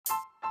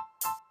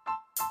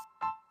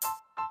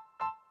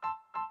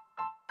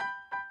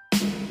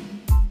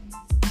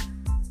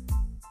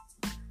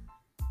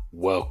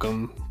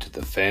Welcome to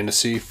the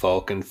Fantasy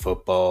Falcon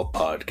Football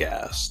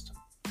Podcast.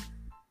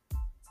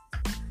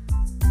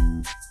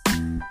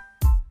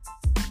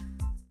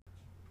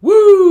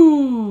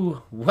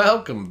 Woo!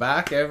 Welcome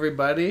back,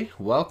 everybody.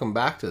 Welcome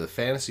back to the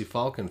Fantasy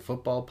Falcon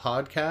Football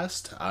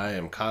Podcast. I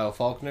am Kyle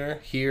Faulkner,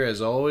 here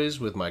as always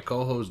with my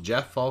co-host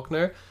Jeff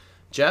Faulkner.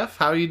 Jeff,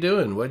 how you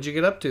doing? What'd you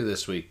get up to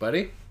this week,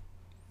 buddy?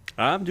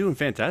 I'm doing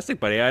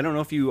fantastic, buddy. I don't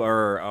know if you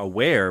are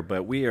aware,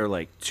 but we are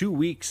like 2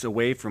 weeks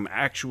away from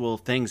actual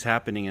things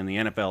happening in the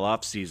NFL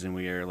offseason.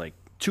 We are like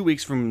 2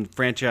 weeks from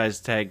franchise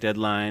tag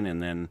deadline,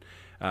 and then,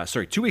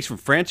 2 weeks from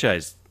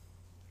franchise.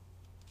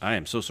 I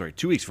am so sorry.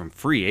 2 weeks from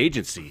free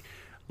agency.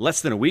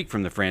 Less than a week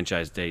from the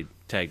franchise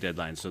tag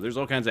deadline. So there's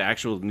all kinds of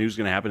actual news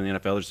going to happen in the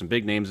NFL. There's some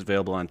big names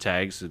available on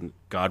tags, and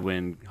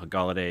Godwin,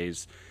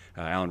 Galladay's,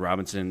 Allen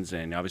Robinson's,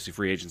 and obviously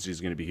free agency is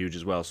going to be huge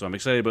as well. So I'm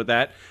excited about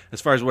that. As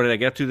far as what did I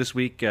get to this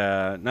week,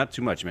 not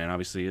too much, man.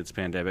 Obviously, it's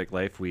pandemic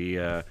life. We,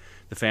 the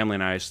family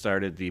and I,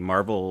 started the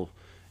Marvel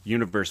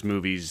Universe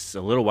movies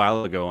a little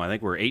while ago. I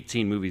think we're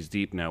 18 movies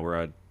deep now. We're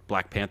at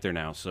Black Panther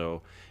now,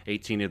 so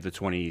 18 of the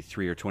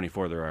 23 or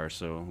 24 there are.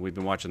 So we've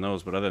been watching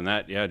those. But other than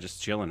that, yeah,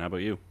 just chilling. How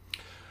about you?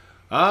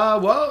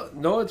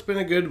 No, it's been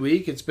a good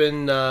week. It's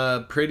been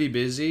pretty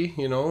busy.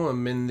 You know,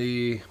 I'm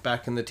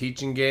back in the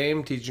teaching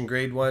game, teaching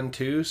grade 1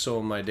 too.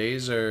 So my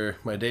days are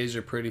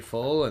pretty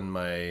full, and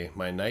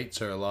my nights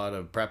are a lot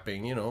of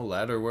prepping. You know,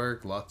 ladder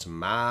work, lots of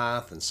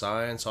math and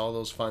science, all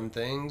those fun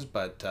things.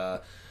 But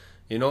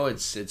you know,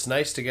 it's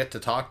nice to get to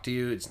talk to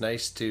you. It's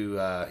nice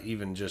to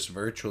even just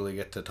virtually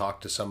get to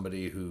talk to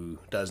somebody who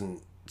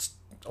doesn't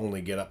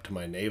only get up to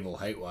my navel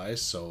height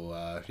wise.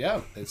 So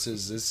yeah, this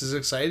is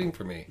exciting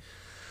for me.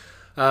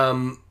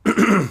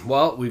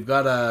 Well, we've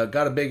got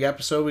a big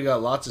episode. We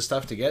got lots of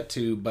stuff to get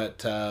to,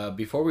 but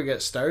before we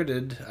get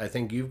started, I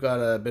think you've got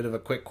a bit of a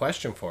quick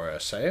question for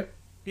us, eh?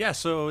 Yeah,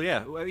 so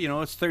yeah, you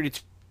know, it's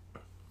 32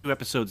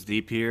 episodes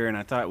deep here, and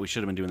I thought we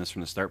should have been doing this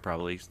from the start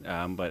probably.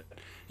 But,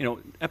 you know,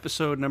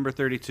 episode number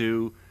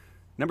 32,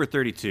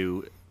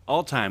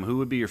 all time, who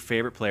would be your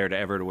favorite player to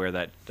ever to wear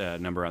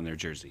that number on their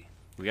jersey?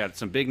 We got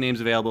some big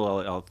names available.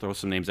 I'll throw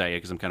some names at you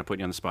because I'm kind of putting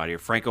you on the spot here.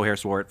 Franco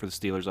Harris wore it for the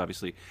Steelers,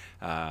 obviously.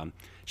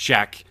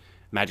 Shaq,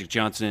 Magic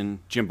Johnson,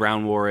 Jim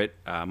Brown wore it.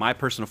 My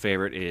personal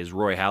favorite is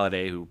Roy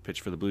Halladay, who pitched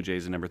for the Blue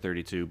Jays in number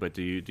 32. But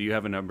do you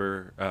have a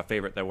number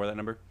favorite that wore that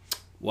number?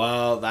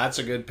 Well, that's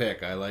a good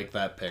pick. I like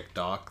that pick,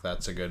 Doc.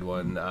 That's a good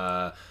one.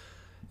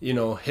 You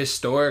know,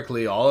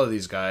 historically, all of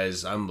these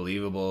guys,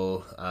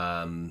 unbelievable.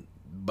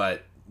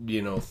 But,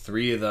 you know,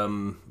 three of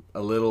them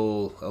a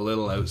little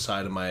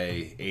outside of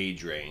my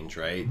age range,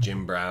 right?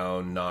 Jim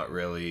Brown, not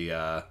really.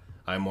 I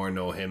more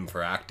know him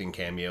for acting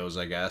cameos,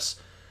 I guess.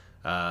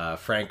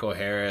 Franco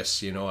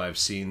Harris, you know, I've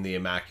seen the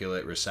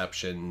Immaculate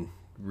Reception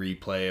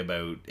replay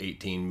about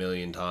 18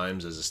 million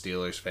times as a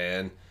Steelers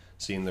fan.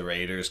 Seen the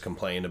Raiders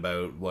complain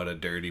about what a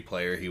dirty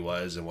player he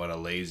was and what a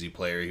lazy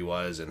player he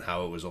was and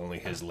how it was only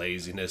his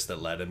laziness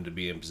that led him to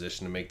be in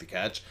position to make the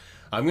catch.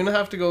 I'm gonna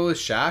have to go with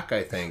Shaq,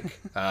 I think.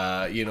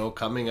 You know,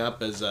 coming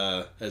up as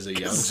a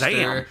youngster.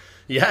 Damn.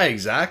 Yeah,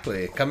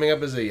 exactly. Coming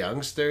up as a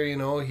youngster, you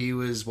know, he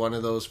was one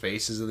of those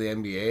faces of the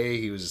NBA.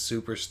 He was a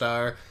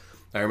superstar.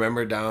 I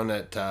remember down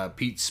at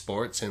Pete's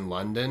Sports in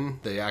London,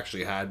 they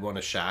actually had one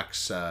of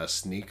Shaq's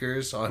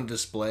sneakers on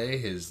display.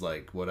 His,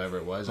 like, whatever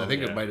it was. I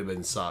think it might have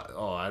been,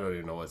 I don't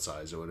even know what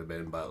size it would have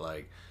been, but,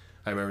 like,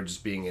 I remember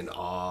just being in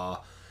awe,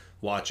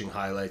 watching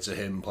highlights of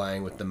him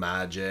playing with the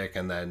Magic,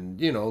 and then,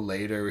 you know,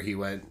 later he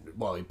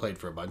played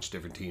for a bunch of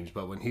different teams,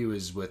 but when he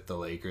was with the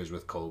Lakers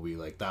with Kobe,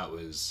 like, that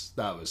was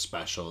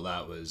special.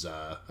 That was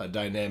a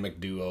dynamic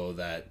duo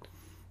that,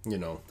 you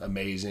know,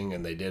 amazing,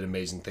 and they did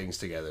amazing things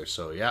together.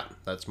 So yeah,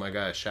 that's my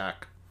guy, Shaq.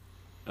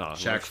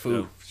 Shaq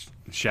Fu.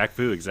 Shaq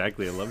Fu,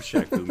 exactly. I love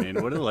Shaq Fu,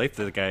 man. What a life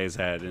the guy has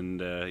had, and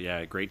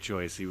yeah, great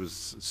choice. He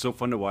was so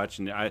fun to watch,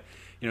 and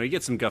he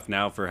gets some guff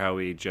now for how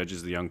he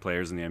judges the young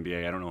players in the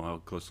NBA. I don't know how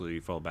closely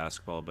you follow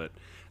basketball, but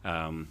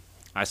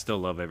I still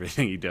love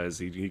everything he does.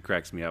 He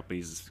cracks me up.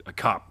 He's a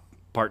cop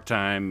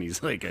part-time.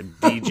 He's like a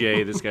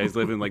DJ. This guy's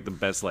living like the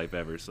best life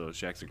ever. So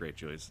Shaq's a great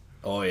choice.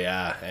 Oh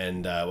yeah,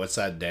 and what's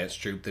that dance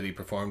troupe that he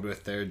performed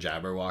with there?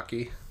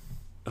 Jabberwocky.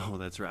 Oh,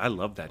 that's right. I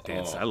love that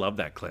dance. Oh. I love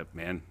that clip,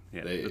 man.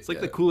 Yeah, it's like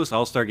the coolest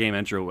All-Star Game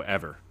intro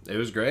ever. It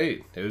was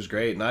great.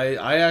 And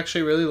I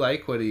actually really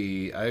like what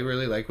he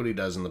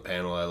does in the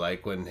panel. I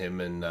like when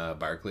him and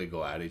Barkley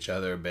go at each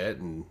other a bit,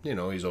 and you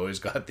know, he's always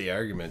got the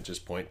argument.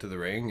 Just point to the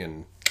ring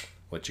and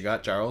what you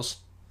got, Charles?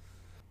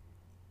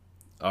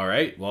 All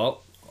right.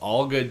 Well,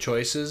 all good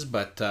choices,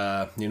 but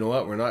you know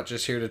what? We're not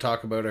just here to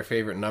talk about our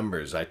favorite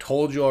numbers. I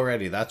told you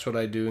already, that's what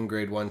I do in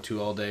grade 1,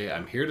 2 all day.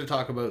 I'm here to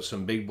talk about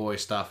some big boy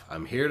stuff.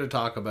 I'm here to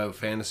talk about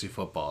fantasy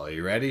football. Are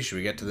you ready? Should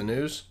we get to the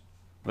news?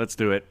 Let's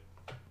do it.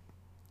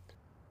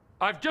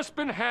 I've just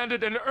been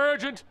handed an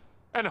urgent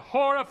and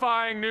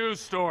horrifying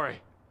news story.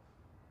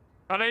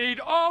 And I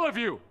need all of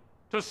you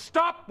to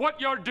stop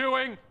what you're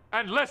doing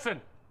and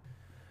listen.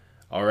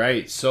 All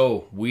right,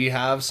 so we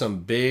have some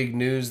big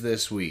news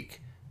this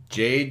week.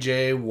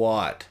 J.J.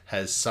 Watt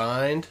has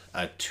signed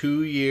a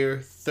 2-year,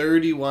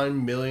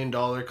 $31 million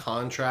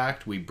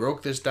contract. We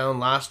broke this down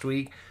last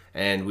week,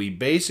 and we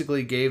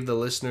basically gave the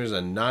listeners a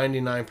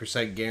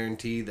 99%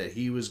 guarantee that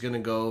he was going to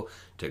go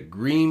to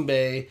Green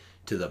Bay,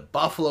 to the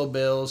Buffalo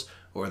Bills,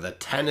 or the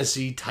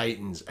Tennessee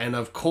Titans. And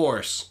of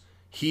course,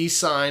 he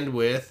signed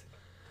with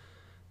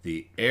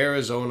the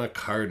Arizona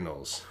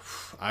Cardinals.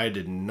 I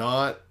did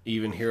not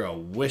even hear a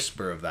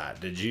whisper of that.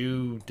 Did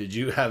you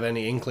have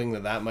any inkling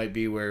that might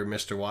be where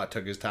Mr. Watt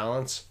took his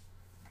talents?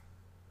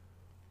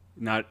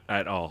 Not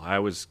at all. I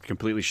was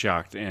completely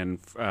shocked. And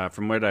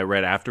from what I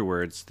read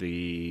afterwards,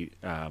 the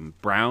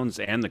Browns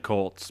and the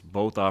Colts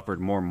both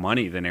offered more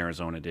money than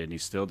Arizona did, and he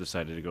still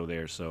decided to go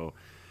there. So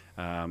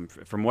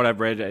from what I've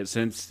read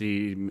since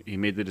he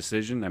made the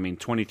decision, I mean,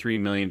 $23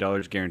 million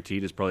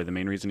guaranteed is probably the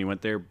main reason he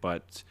went there,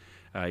 but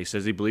he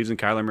says he believes in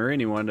Kyler Murray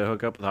and he wanted to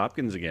hook up with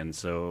Hopkins again.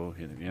 So,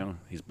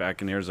 he's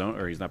back in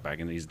Arizona, or he's not back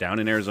in, he's down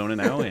in Arizona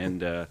now.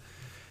 And,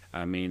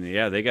 I mean,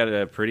 yeah, they got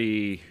a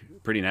pretty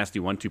nasty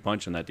 1-2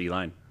 punch on that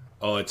D-line.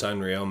 Oh, it's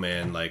unreal,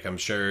 man. Like, I'm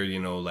sure,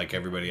 like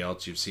everybody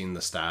else, you've seen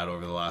the stat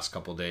over the last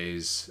couple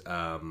days.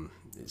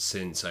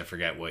 Since, I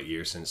forget what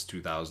year, since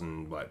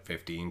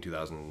 2015,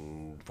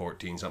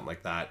 2014, something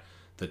like that.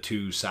 The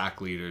 2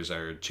 sack leaders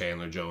are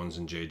Chandler Jones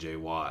and J.J.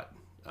 Watt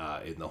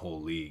in the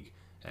whole league.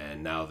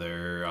 And now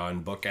they're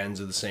on bookends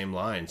of the same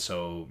line.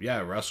 So, yeah,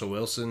 Russell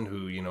Wilson,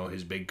 who,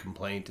 his big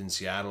complaint in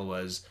Seattle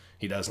was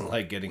he doesn't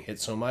like getting hit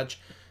so much.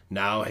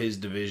 Now his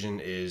division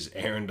is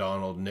Aaron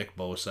Donald, Nick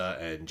Bosa,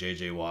 and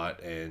J.J.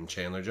 Watt and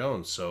Chandler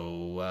Jones.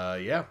 So,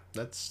 yeah,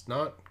 that's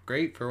not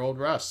great for old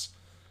Russ.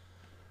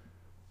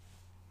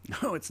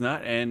 No, it's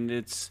not. And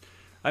it's,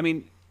 I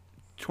mean,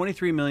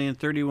 $23 million,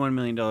 $31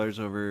 million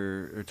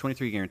over, or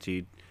 23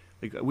 guaranteed.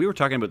 Like, we were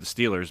talking about the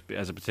Steelers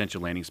as a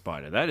potential landing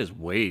spot. That is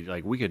way,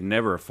 like, we could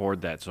never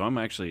afford that. So I'm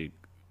actually,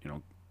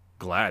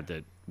 glad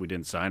that we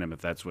didn't sign him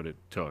if that's what it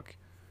took.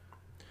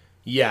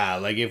 Yeah,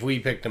 like if we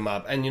picked him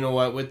up, and you know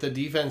what, with the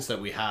defense that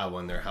we have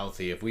when they're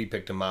healthy, if we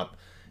picked him up,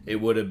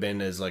 it would have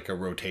been as like a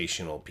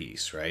rotational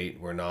piece, right?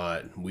 We're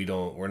not,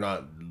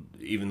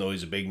 even though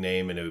he's a big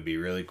name and it would be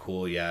really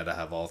cool, yeah, to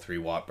have all 3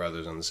 Watt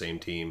brothers on the same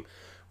team,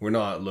 we're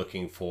not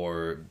looking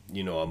for,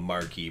 a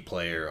marquee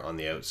player on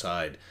the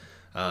outside.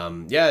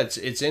 Yeah,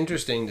 it's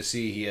interesting to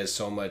see he has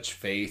so much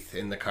faith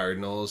in the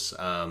Cardinals.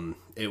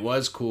 It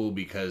was cool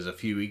because a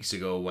few weeks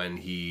ago when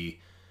he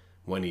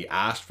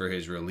asked for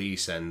his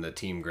release and the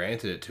team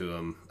granted it to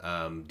him,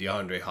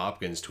 DeAndre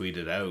Hopkins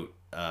tweeted out,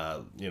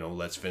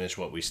 let's finish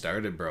what we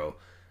started, bro.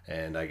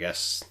 And I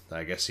guess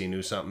he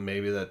knew something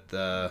maybe that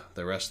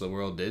the rest of the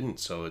world didn't.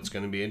 So it's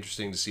going to be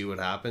interesting to see what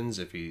happens,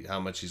 how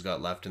much he's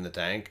got left in the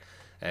tank.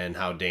 And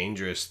how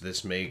dangerous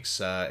this makes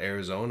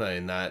Arizona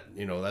in that,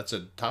 that's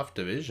a tough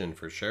division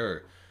for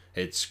sure.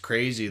 It's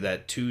crazy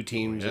that 2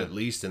 teams at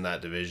least in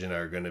that division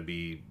are going to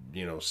be,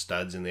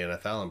 studs in the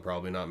NFL and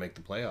probably not make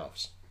the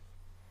playoffs.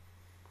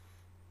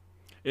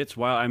 It's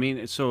wild. I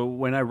mean, so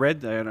when I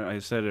read that, I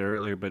said it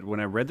earlier, but when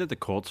I read that the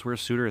Colts were a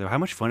suitor, how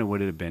much fun it would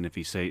have been if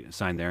he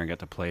signed there and got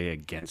to play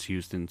against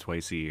Houston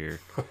twice a year.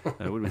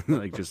 That would have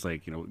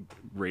been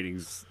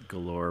ratings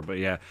galore. But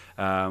yeah,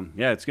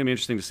 it's gonna be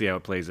interesting to see how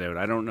it plays out.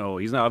 I don't know.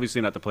 He's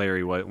obviously not the player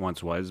he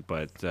once was,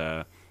 but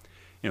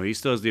he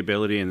still has the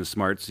ability and the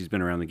smarts. He's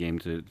been around the game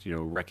to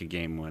wreck a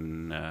game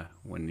when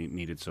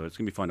needed. So it's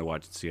gonna be fun to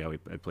watch and see how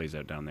it plays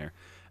out down there.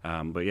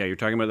 But yeah, you're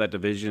talking about that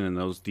division and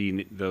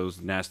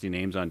those nasty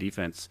names on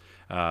defense.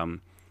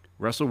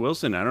 Russell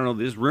Wilson, I don't know,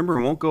 this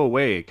rumor won't go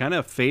away. It kind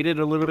of faded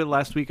a little bit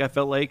last week, I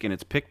felt like, and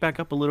it's picked back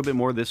up a little bit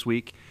more this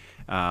week.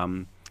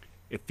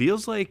 It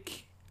feels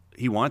like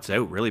he wants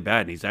out really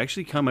bad, and he's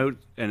actually come out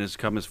and has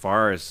come as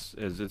far as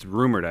it's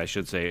rumored, I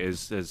should say,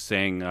 as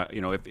saying,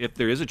 if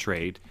there is a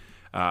trade,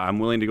 I'm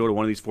willing to go to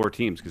one of these 4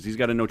 teams, because he's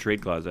got a no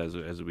trade clause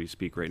as we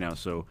speak right now.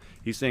 So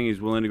he's saying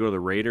he's willing to go to the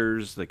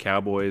Raiders, the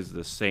Cowboys,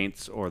 the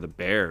Saints, or the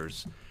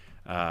Bears.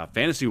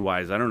 Fantasy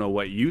wise, I don't know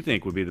what you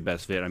think would be the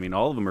best fit. I mean,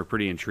 all of them are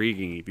pretty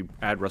intriguing. If you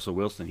add Russell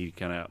Wilson, he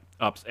kind of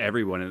ups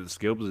everyone in the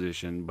skill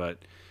position. But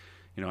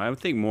I would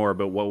think more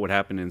about what would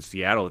happen in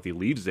Seattle if he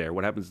leaves there.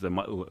 What happens to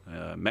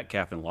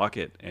Metcalf and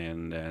Lockett,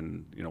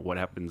 and what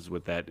happens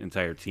with that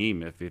entire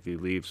team if he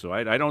leaves. So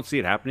I don't see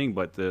it happening,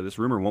 but this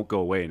rumor won't go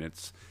away, and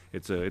it's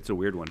a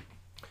weird one.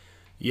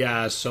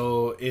 Yeah,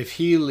 so if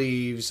he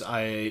leaves,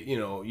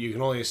 you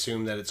can only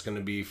assume that it's going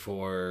to be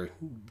for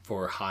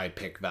high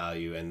pick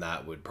value, and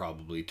that would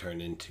probably turn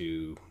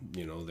into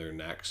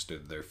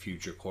their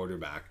future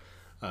quarterback.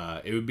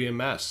 It would be a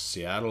mess.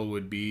 Seattle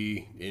would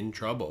be in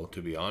trouble,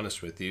 to be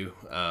honest with you.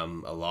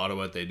 A lot of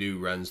what they do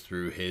runs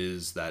through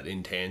that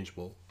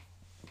intangible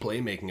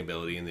playmaking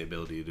ability and the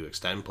ability to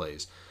extend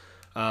plays.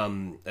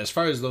 As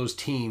far as those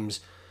teams,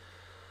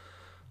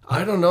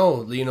 I don't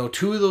know.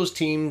 2 of those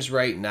teams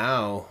right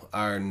now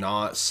are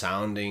not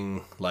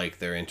sounding like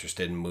they're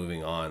interested in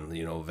moving on.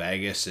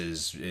 Vegas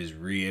is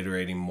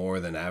reiterating more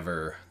than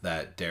ever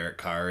that Derek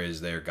Carr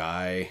is their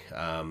guy.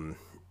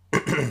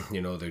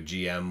 Their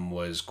GM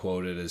was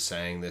quoted as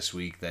saying this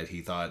week that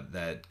he thought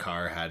that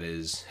Carr had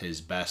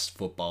his best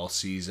football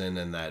season,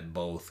 and that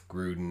both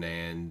Gruden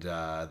and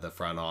the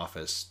front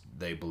office,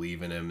 they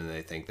believe in him and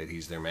they think that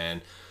he's their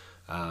man.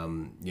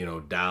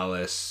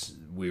 Dallas,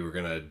 we were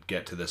going to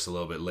get to this a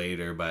little bit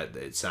later, but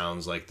it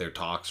sounds like their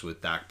talks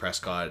with Dak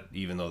Prescott,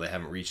 even though they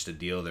haven't reached a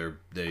deal,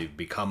 they've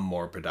become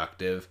more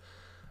productive.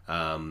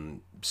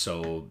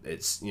 So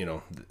it's,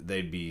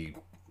 they'd be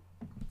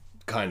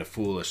kind of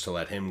foolish to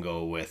let him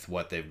go with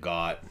what they've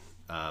got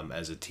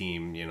as a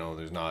team.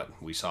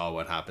 We saw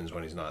what happens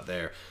when he's not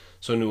there.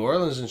 So New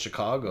Orleans and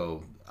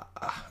Chicago,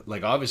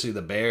 obviously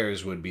the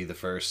Bears would be the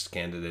first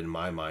candidate in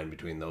my mind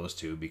between those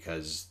two,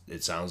 because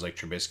it sounds like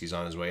Trubisky's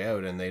on his way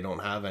out and they don't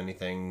have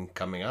anything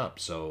coming up.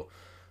 So,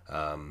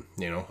 I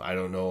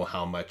don't know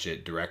how much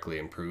it directly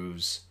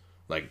improves.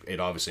 It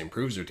obviously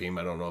improves their team.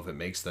 I don't know if it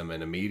makes them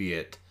an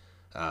immediate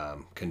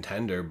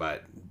contender,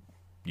 but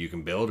you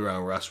can build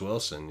around Russ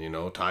Wilson.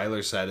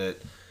 Tyler said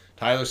it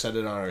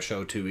on our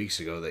show 2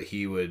 weeks ago that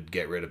he would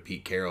get rid of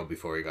Pete Carroll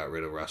before he got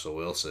rid of Russell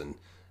Wilson.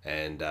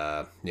 And,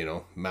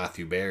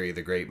 Matthew Berry,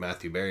 the great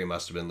Matthew Berry,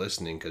 must have been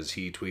listening, because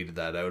he tweeted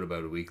that out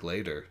about a week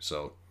later.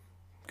 So,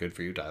 good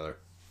for you, Tyler.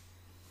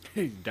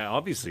 He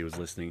obviously was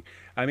listening.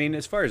 I mean,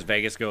 as far as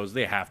Vegas goes,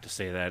 they have to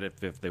say that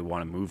if they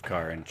want to move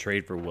Carr and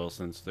trade for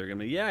Wilson. So they're going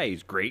to be, yeah,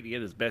 he's great. He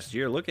had his best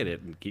year. Look at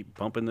it, and keep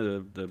pumping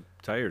the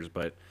tires.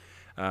 But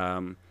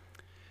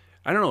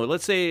I don't know.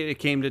 Let's say it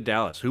came to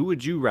Dallas. Who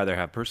would you rather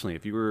have personally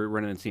if you were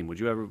running a team? Would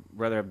you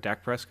rather have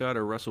Dak Prescott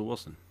or Russell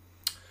Wilson?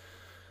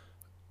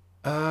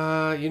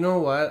 You know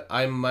what?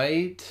 I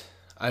might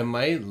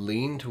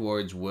lean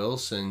towards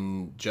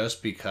Wilson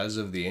just because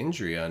of the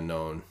injury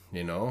unknown.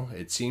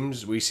 It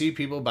seems we see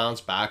people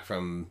bounce back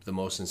from the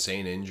most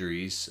insane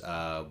injuries.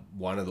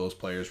 One of those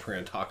players we're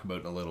going to talk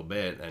about in a little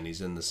bit, and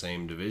he's in the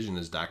same division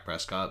as Dak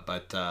Prescott.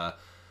 But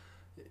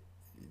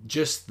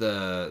just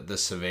the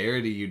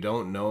severity, you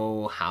don't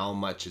know how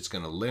much it's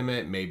going to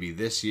limit. Maybe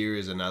this year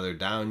is another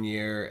down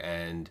year,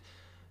 and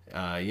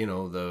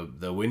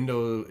the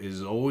window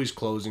is always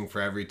closing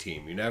for every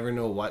team. You never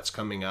know what's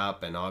coming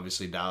up, and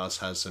obviously Dallas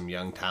has some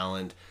young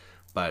talent.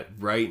 But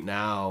right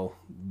now,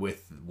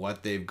 with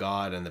what they've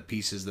got and the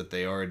pieces that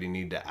they already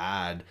need to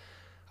add,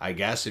 I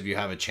guess if you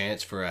have a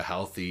chance for a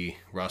healthy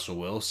Russell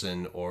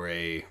Wilson or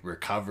a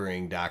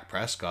recovering Dak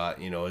Prescott,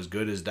 as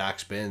good as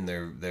Dak's been,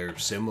 they're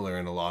similar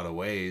in a lot of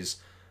ways.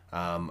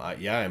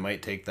 I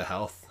might take the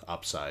health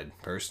upside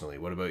personally.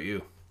 What about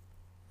you?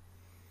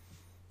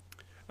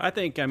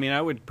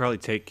 I would probably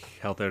take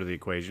health out of the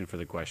equation for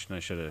the question. I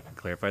should have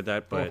clarified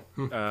that, but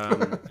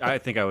I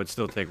think I would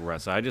still take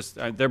Russ.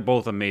 They're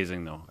both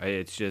amazing, though.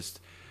 It's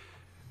just,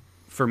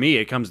 for me,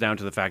 it comes down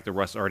to the fact that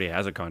Russ already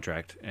has a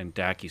contract, and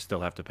Dak you still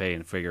have to pay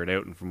and figure it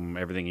out. And from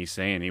everything he's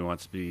saying, he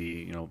wants to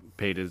be,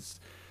 paid his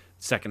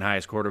second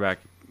highest quarterback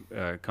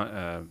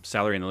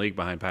salary in the league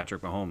behind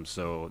Patrick Mahomes.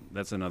 So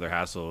that's another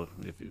hassle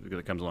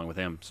that comes along with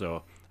him.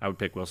 So I would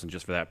pick Wilson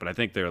just for that. But I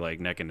think they're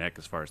neck and neck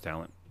as far as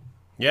talent.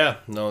 Yeah,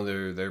 no,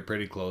 they're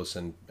pretty close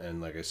and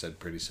like I said,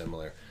 pretty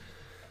similar.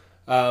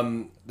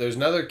 There's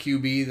another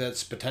QB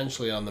that's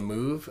potentially on the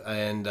move,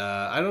 and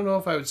I don't know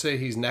if I would say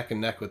he's neck and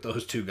neck with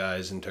those two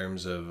guys in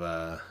terms of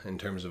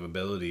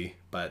ability,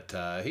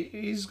 but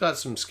he's got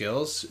some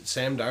skills.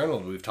 Sam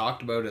Darnold, we've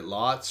talked about it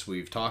lots.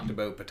 We've talked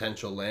about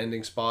potential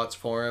landing spots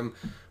for him.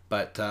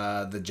 But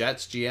the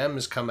Jets GM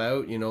has come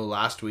out.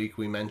 Last week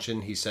we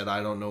mentioned, he said,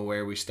 I don't know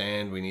where we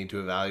stand. We need to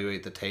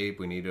evaluate the tape.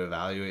 We need to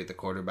evaluate the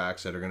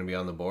quarterbacks that are going to be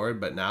on the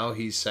board. But now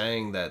he's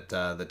saying that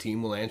the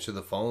team will answer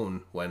the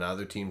phone when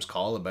other teams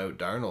call about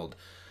Darnold.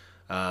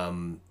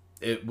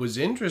 It was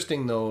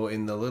interesting, though,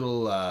 in the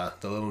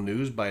little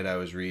news bite I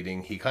was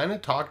reading, he kind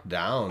of talked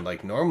down.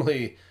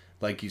 Normally,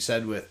 like you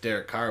said with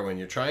Derek Carr, when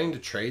you're trying to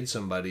trade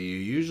somebody, you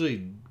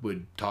usually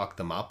would talk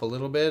them up a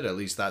little bit. At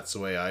least that's the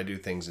way I do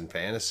things in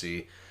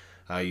fantasy.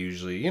 I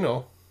usually,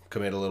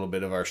 commit a little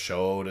bit of our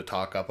show to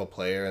talk up a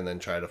player and then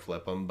try to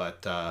flip them.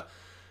 But,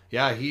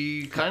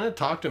 he kind of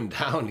talked him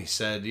down. He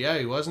said,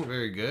 he wasn't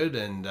very good,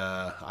 and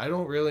I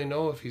don't really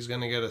know if he's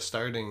going to get a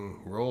starting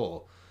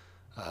role.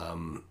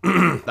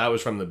 That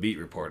was from the beat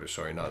reporter,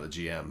 sorry, not the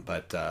GM.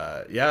 But,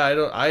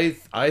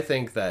 I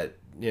think that,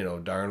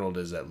 Darnold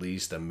is at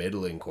least a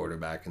middling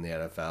quarterback in the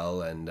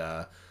NFL,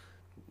 and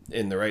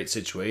in the right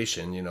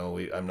situation,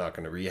 I'm not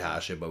going to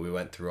rehash it, but we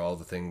went through all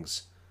the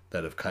things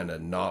that have kind of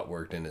not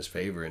worked in his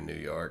favor in New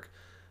York.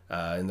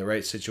 In the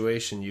right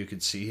situation, you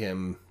could see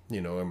him,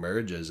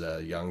 emerge as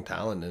a young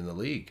talent in the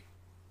league.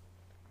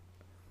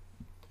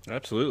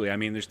 Absolutely.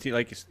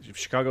 If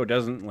Chicago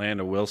doesn't land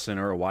a Wilson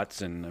or a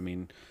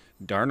Watson,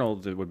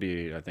 Darnold would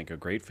be, I think, a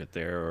great fit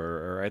there.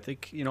 Or I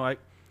think,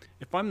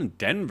 if I'm in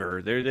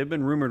Denver, they've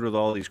been rumored with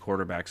all these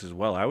quarterbacks as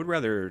well. I would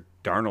rather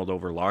Darnold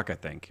over Locke, I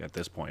think, at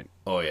this point.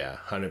 Oh, yeah,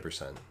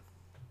 100%.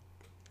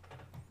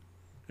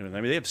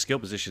 They have skill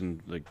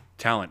position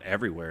talent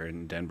everywhere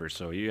in Denver.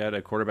 So you had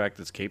a quarterback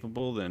that's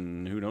capable,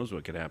 then who knows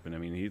what could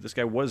happen. This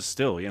guy was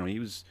still, he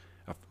was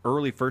an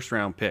early first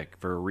round pick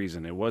for a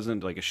reason. It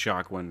wasn't like a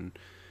shock when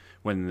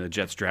the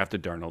Jets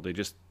drafted Darnold. They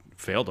just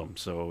failed him.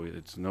 So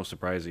it's no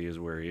surprise he is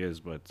where he is.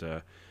 But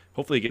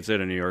hopefully he gets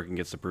out of New York and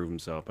gets to prove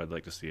himself. I'd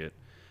like to see it.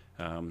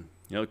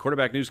 The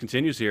quarterback news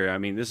continues here. I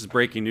mean, this is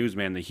breaking news,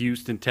 man. The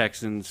Houston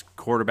Texans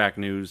quarterback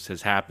news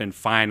has happened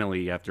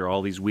finally after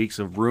all these weeks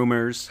of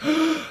rumors.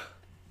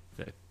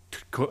 The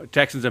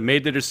Texans have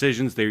made their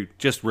decisions. They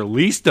just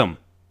released them.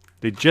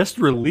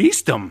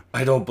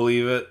 I don't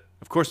believe it.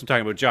 Of course, I'm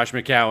talking about Josh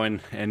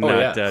McCown and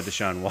not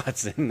Deshaun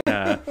Watson.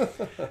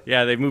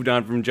 They've moved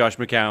on from Josh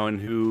McCown,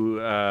 who,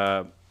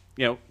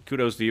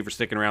 kudos to you for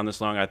sticking around this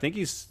long. I think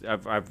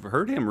I've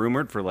heard him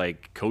rumored for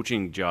like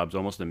coaching jobs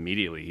almost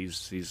immediately.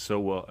 He's so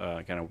well,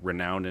 kind of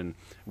renowned and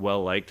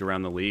well liked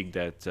around the league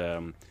that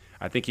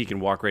I think he can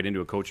walk right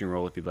into a coaching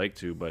role if he'd like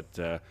to.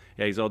 But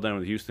he's all done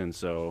with Houston.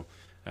 So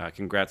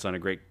congrats on a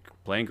great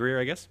playing career,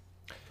 I guess.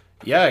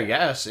 Yeah, I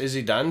guess. Is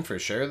he done for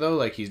sure, though?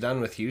 Like, he's done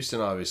with Houston,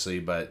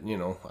 obviously, but,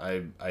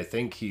 I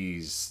think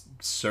he's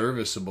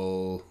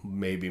serviceable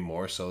maybe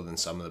more so than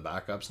some of the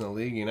backups in the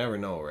league. You never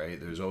know, right?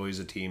 There's always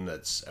a team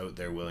that's out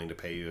there willing to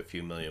pay you a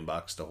few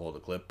 $1,000,000 to hold a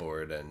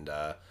clipboard and,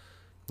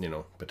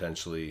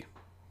 potentially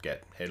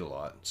get hit a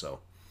lot. So,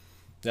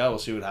 yeah, we'll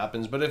see what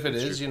happens. But if it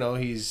is,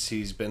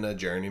 he's been a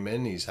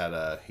journeyman. He's had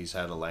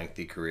a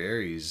lengthy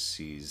career.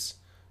 He's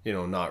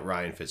not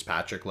Ryan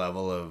Fitzpatrick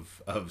level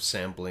of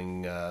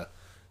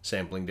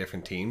sampling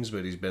different teams,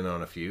 but he's been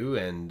on a few,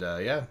 and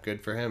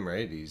good for him,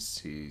 right?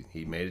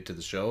 He made it to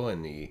the show,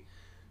 and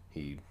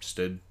he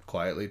stood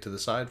quietly to the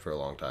side for a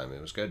long time.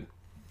 It was good.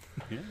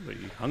 Yeah, but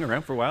he hung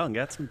around for a while and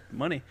got some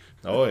money.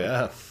 Oh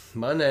yeah,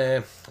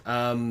 money.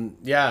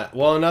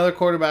 Well, another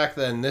quarterback.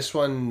 Then this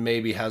one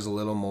maybe has a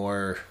little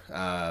more,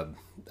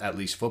 at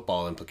least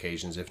football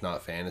implications, if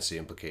not fantasy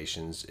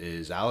implications.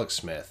 Is Alex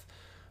Smith.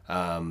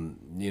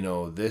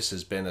 This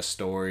has been a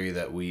story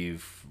that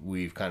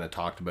we've kind of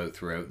talked about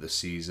throughout the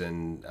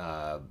season.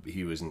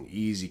 He was an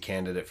easy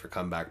candidate for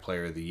comeback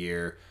player of the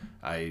year.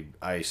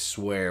 I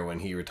swear when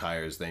he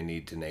retires, they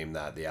need to name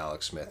that the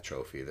Alex Smith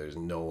Trophy. There's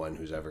no one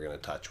who's ever going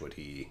to touch what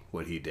he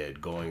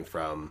did, going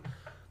from,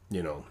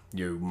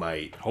 you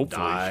might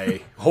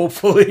die.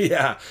 Hopefully,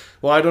 yeah.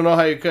 Well, I don't know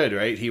how you could,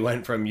 right? He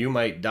went from you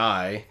might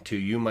die to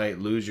you might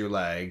lose your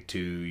leg to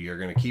you're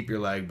going to keep your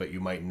leg, but you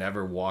might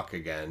never walk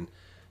again,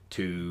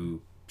 to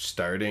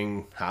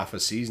starting half a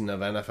season of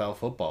NFL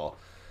football.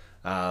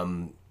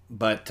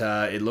 But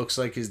it looks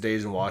like his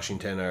days in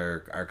Washington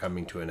are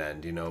coming to an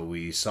end.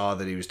 We saw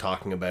that he was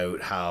talking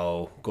about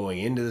how going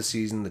into the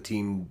season, the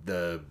team,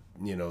 the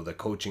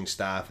coaching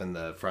staff and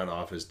the front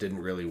office didn't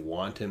really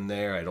want him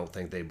there. I don't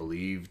think they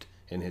believed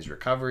in his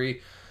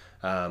recovery.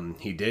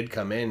 He did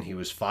come in. He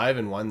was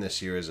 5-1 this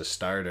year as a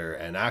starter.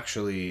 And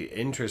actually,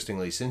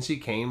 interestingly, since he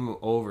came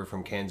over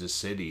from Kansas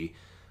City,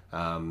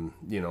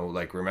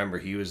 remember,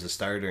 he was the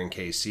starter in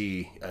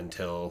KC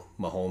until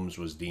Mahomes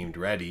was deemed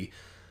ready.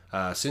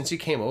 Since he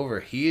came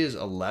over, he is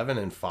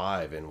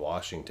 11-5 in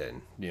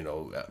Washington.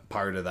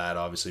 Part of that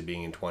obviously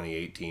being in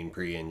 2018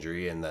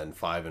 pre-injury, and then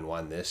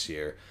 5-1 this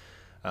year.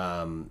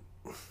 I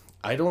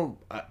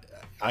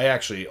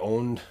actually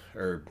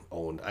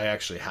I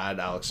actually had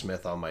Alex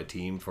Smith on my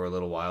team for a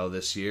little while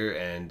this year,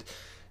 and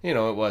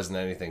it wasn't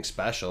anything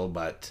special,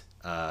 but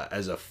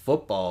as a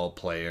football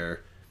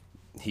player,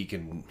 he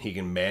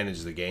can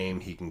manage the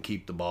game. He can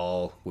keep the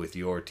ball with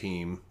your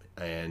team,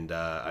 and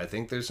I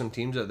think there's some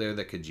teams out there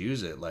that could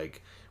use it.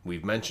 Like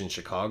we've mentioned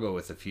Chicago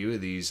with a few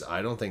of these.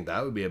 I don't think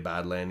that would be a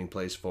bad landing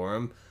place for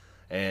him.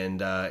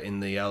 And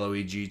in the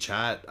LOEG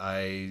chat,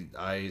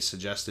 I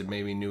suggested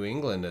maybe New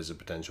England as a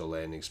potential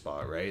landing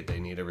spot. Right, they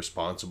need a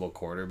responsible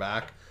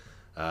quarterback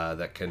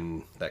that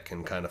can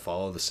kind of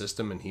follow the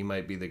system, and he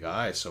might be the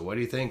guy. So what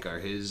do you think? Are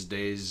his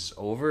days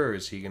over, or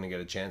is he going to get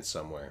a chance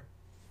somewhere?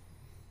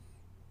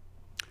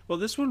 Well,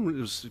 this one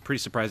was pretty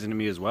surprising to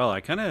me as well. I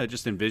kind of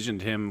just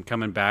envisioned him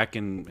coming back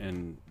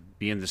and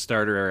being the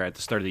starter at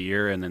the start of the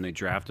year, and then they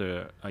draft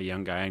a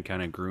young guy and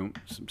kind of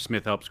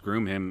Smith helps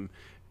groom him,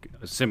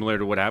 similar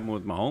to what happened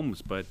with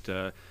Mahomes. But,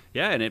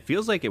 and it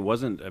feels like it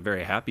wasn't a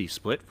very happy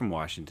split from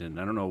Washington.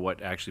 I don't know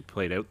what actually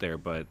played out there,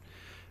 but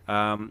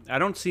I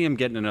don't see him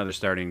getting another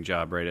starting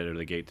job right out of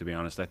the gate, to be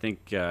honest. I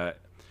think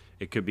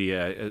it could be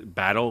a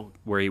battle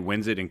where he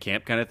wins it in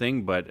camp kind of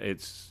thing, but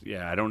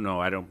I don't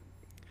know.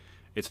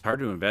 It's hard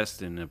to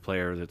invest in a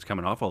player that's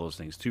coming off all those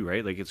things too,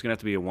 right? Like it's going to have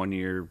to be a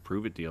 1-year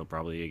prove-it deal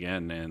probably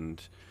again,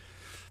 and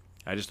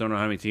I just don't know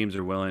how many teams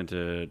are willing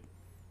to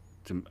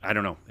I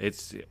don't know.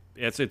 It's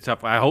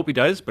tough. I hope he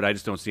does, but I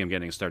just don't see him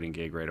getting a starting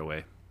gig right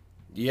away.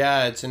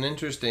 Yeah, it's an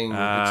interesting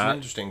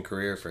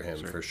career for him,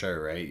 for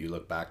sure, right? You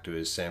look back to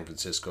his San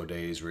Francisco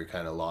days where he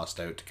kind of lost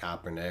out to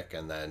Kaepernick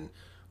and then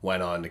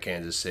went on to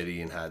Kansas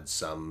City and had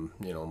some,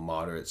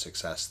 moderate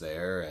success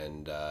there,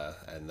 and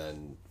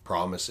then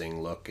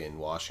promising look in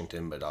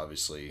Washington, but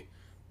obviously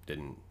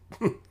didn't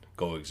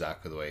go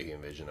exactly the way he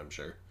envisioned, I'm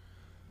sure.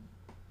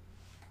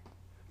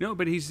 No,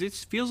 but it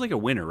feels like a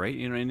winner, right?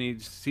 And he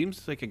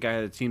seems like a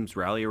guy that teams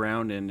rally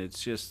around, and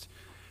it's just,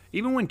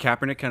 even when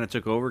Kaepernick kind of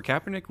took over,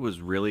 Kaepernick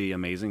was really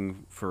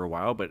amazing for a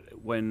while,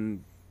 but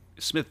when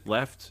Smith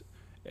left,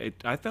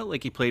 I felt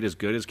like he played as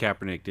good as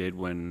Kaepernick did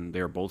when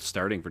they were both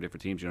starting for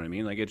different teams. You know what I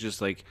mean? Like, it's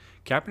just like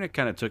Kaepernick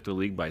kind of took the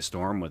league by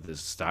storm with his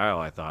style,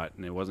 I thought,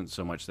 and it wasn't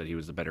so much that he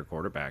was the better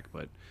quarterback,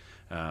 but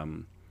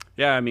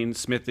yeah, I mean,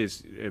 Smith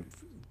is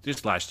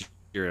just last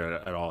year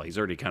at all. He's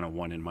already kind of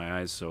won in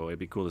my eyes, so it'd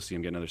be cool to see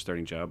him get another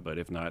starting job. But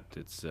if not,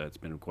 it's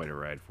been quite a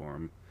ride for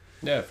him.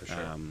 Yeah, for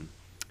sure.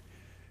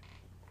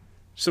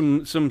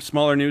 Some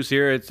smaller news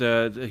here. It's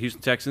the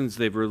Houston Texans.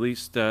 They've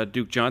released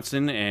Duke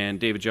Johnson, and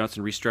David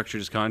Johnson restructured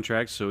his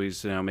contract, so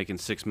he's now making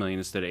 $6 million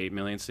instead of $8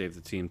 million. Save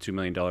the team $2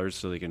 million,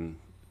 so they can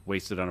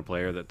waste it on a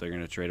player that they're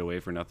going to trade away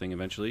for nothing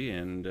eventually.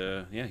 And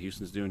yeah,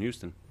 Houston's doing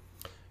Houston.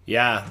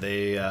 Yeah,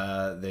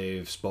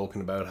 they've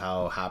spoken about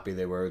how happy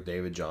they were with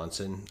David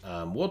Johnson.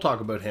 We'll talk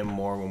about him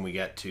more when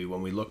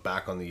we look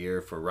back on the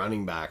year for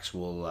running backs.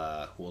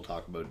 We'll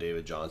talk about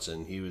David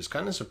Johnson. He was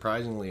kind of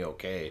surprisingly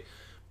okay.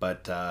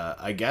 But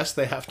I guess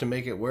they have to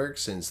make it work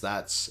since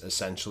that's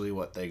essentially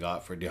what they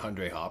got for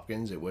DeAndre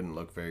Hopkins. It wouldn't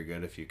look very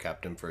good if you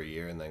kept him for a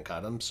year and then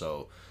cut him.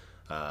 So,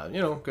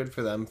 good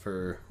for them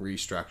for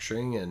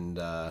restructuring,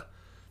 and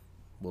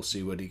we'll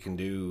see what he can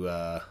do,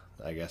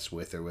 I guess,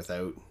 with or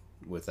without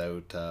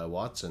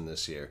Watson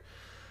this year.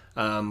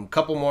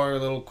 Couple more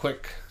little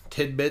quick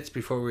tidbits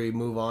before we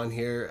move on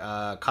here.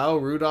 Kyle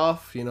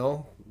Rudolph,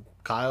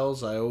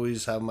 Kyles, I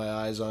always have my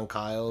eyes on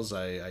Kyles.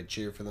 I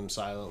cheer for them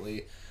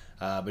silently.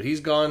 But he's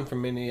gone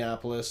from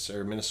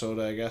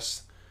Minnesota, I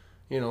guess.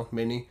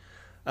 Mini.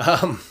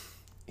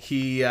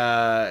 He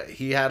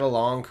had a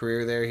long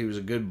career there. He was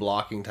a good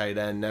blocking tight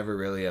end, never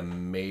really a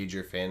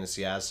major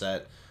fantasy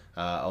asset.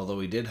 Although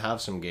he did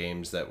have some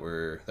games that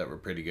were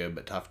pretty good,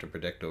 but tough to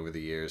predict over the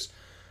years.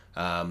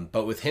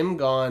 But with him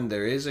gone,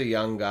 there is a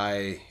young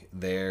guy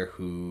there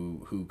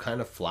who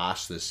kind of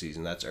flashed this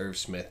season. That's Irv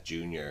Smith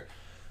Jr.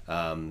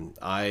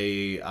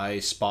 I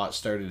spot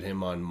started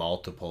him on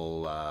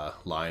multiple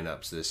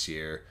lineups this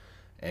year,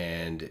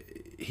 and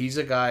he's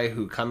a guy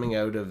who, coming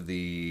out of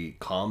the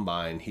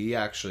combine, he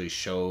actually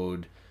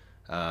showed,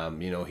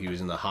 he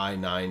was in the high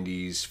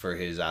 90s for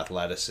his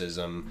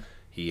athleticism.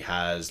 He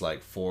has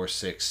like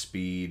 4.6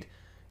 speed.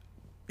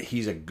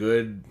 He's a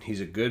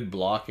good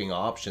blocking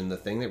option. The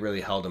thing that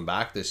really held him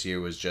back this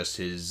year was just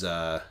his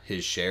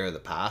share of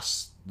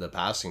the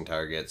passing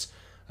targets.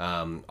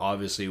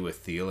 Obviously,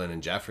 with Thielen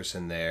and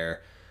Jefferson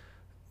there,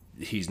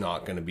 he's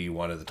not going to be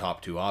one of the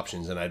top two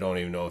options, and I don't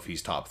even know if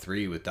he's top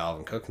three with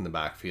Dalvin Cook in the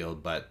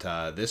backfield. But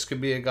this could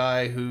be a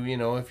guy who,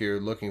 if you're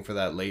looking for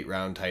that late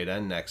round tight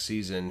end next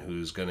season,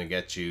 who's going to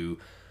get you,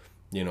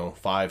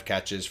 5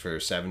 catches for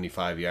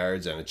 75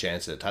 yards and a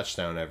chance at a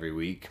touchdown every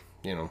week.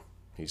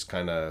 He's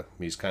kind of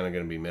going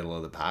to be middle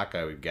of the pack,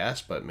 I would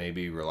guess, but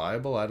maybe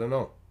reliable. I don't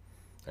know.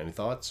 Any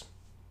thoughts?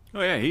 Oh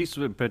yeah, he's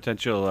a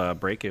potential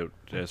breakout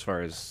as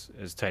far as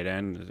tight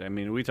end. I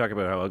mean, we talk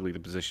about how ugly the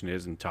position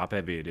is and top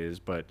heavy it is,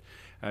 but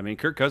I mean,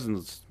 Kirk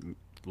Cousins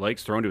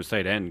likes throwing to his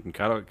tight end, and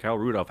Kyle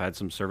Rudolph had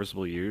some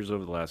serviceable years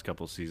over the last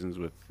couple of seasons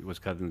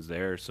with Cousins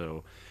there.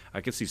 So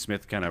I could see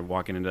Smith kind of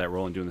walking into that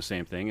role and doing the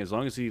same thing. As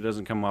long as he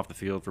doesn't come off the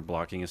field for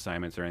blocking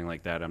assignments or anything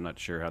like that, I'm not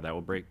sure how that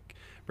will break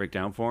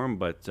down for him.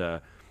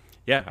 But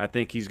yeah, I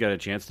think he's got a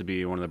chance to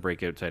be one of the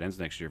breakout tight ends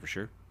next year for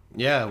sure.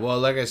 Yeah, well,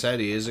 like I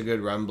said, he is a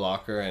good run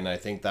blocker, and I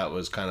think that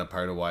was kind of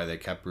part of why they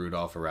kept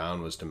Rudolph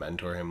around, was to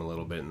mentor him a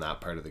little bit in that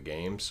part of the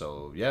game.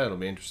 So, yeah, it'll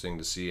be interesting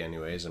to see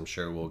anyways. I'm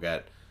sure we'll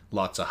get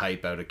lots of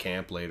hype out of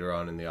camp later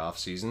on in the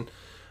offseason.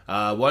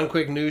 One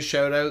quick news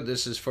shout-out.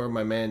 This is for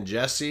my man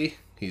Jesse.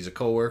 He's a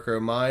co-worker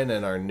of mine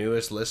and our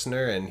newest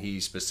listener, and he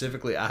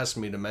specifically asked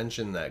me to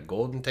mention that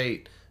Golden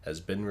Tate has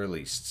been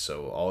released.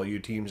 So all you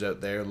teams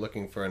out there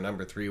looking for a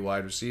number 3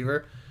 wide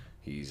receiver,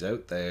 he's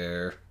out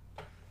there.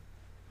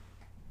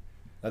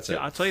 That's it.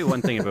 I'll tell you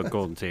one thing about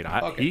Golden Tate.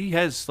 Okay. He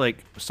has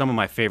like some of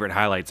my favorite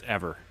highlights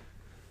ever.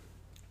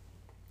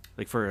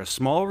 Like, for a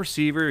small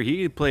receiver,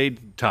 he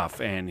played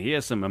tough, and he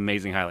has some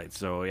amazing highlights.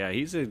 So yeah,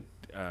 he's a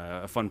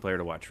fun player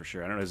to watch for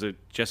sure. I don't know, is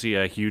Jesse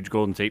a huge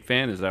Golden Tate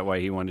fan? Is that why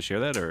he wanted to share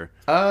that, or?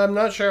 I'm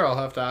not sure. I'll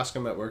have to ask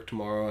him at work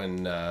tomorrow,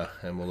 and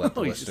we'll let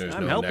the listeners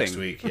know next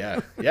week. Yeah.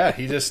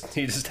 He just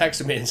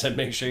texted me and said,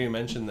 make sure you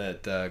mention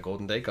that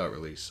Golden Tate got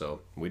released.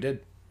 So we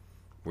did.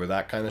 We're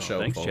that kind of show,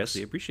 thanks, folks.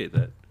 Jesse. Appreciate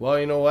that. Well,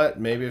 you know what?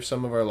 Maybe if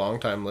some of our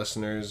longtime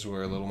listeners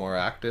were a little more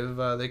active,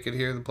 they could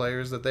hear the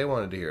players that they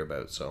wanted to hear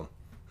about. So,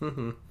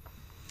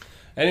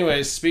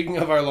 anyways, speaking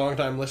of our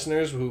longtime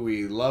listeners, who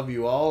we love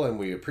you all and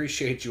we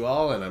appreciate you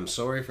all, and I'm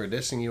sorry for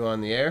dissing you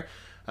on the air.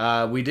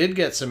 We did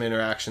get some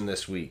interaction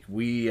this week.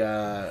 We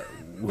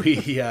put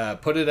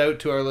it out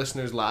to our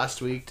listeners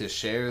last week to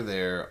share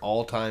their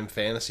all-time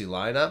fantasy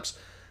lineups.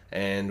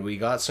 And we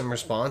got some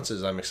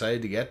responses. I'm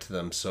excited to get to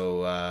them.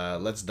 So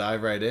let's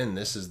dive right in.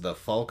 This is the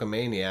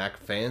Falcomaniac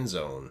Fan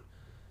Zone.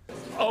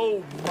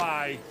 Oh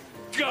my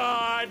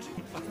God!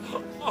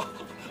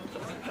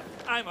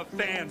 I'm a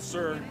fan,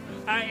 sir.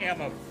 I am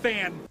a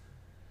fan.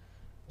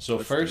 So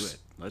first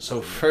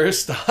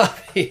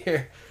off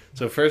here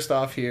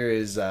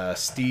is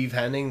Steve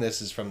Henning.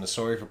 This is from the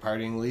Sorry for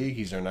Partying League.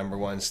 He's our number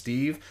one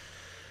Steve.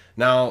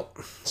 Now,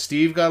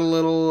 Steve got a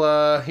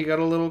little he got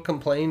a little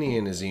complaining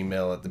in his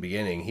email at the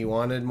beginning. He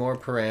wanted more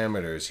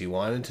parameters. He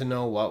wanted to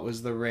know what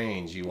was the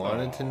range. He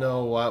wanted to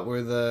know what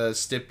were the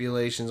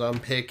stipulations on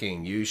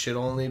picking. You should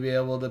only be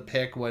able to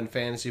pick when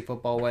fantasy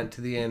football went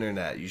to the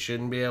internet. You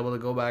shouldn't be able to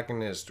go back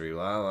in history.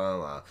 La la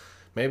la.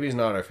 Maybe he's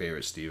not our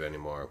favorite Steve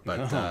anymore,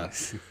 but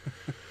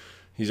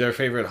he's our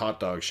favorite hot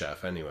dog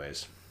chef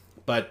anyways.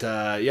 But,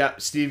 yeah,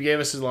 Steve gave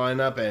us his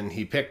lineup, and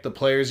he picked the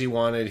players he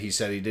wanted. He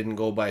said he didn't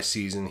go by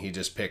season. He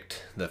just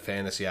picked the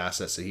fantasy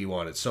assets that he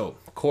wanted. So,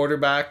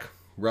 quarterback,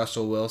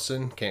 Russell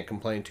Wilson. Can't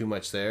complain too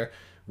much there.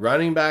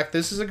 Running back,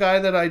 this is a guy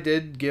that I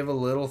did give a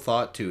little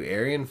thought to.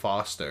 Arian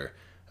Foster.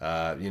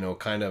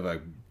 Kind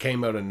of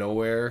came out of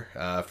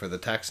nowhere for the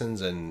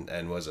Texans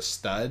and was a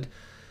stud.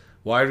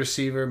 Wide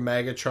receiver,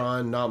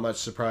 Megatron. Not much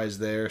surprise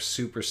there.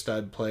 Super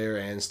stud player,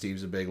 and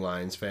Steve's a big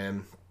Lions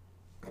fan.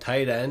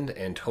 Tight end,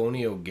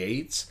 Antonio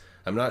Gates.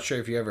 I'm not sure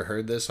if you ever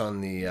heard this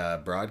on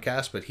the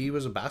broadcast, but he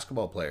was a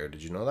basketball player.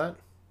 Did you know that?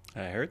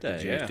 I heard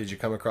that, Did you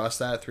come across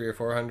that 300 or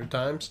 400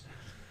 times?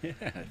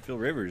 Yeah, Phil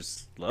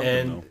Rivers. Love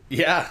him, though.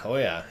 Yeah, oh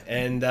yeah.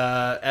 And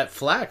at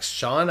flex,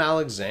 Sean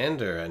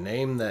Alexander, a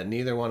name that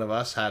neither one of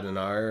us had in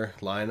our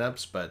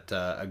lineups, but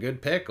a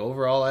good pick.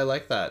 Overall, I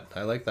like that.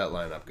 I like that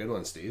lineup. Good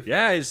one, Steve.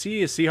 Yeah, is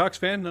he a Seahawks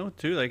fan, though,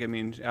 too? Like, I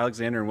mean,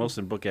 Alexander and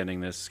Wilson bookending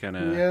this kind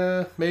of...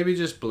 Yeah, maybe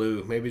just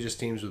blue. Maybe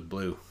just teams with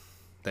blue.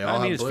 They all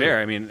have it's blue.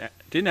 fair. I mean,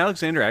 didn't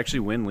Alexander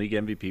actually win league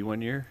MVP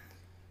one year?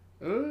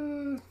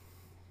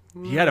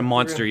 He had a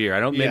monster year.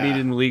 Maybe he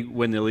didn't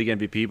win the league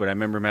MVP, but I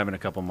remember him having a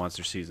couple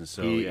monster seasons.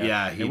 So he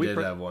did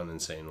have one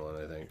insane one,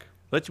 I think.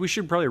 We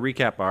should probably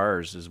recap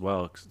ours as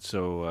well.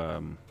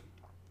 So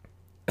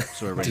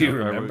everybody do you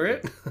remember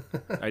it?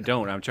 I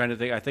don't. I'm trying to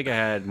think. I think I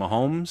had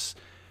Mahomes,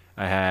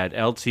 I had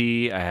LT,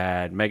 I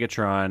had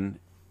Megatron,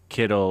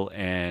 Kittle,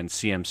 and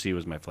CMC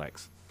was my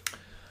flex.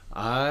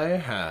 I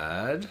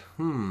had.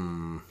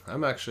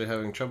 I'm actually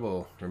having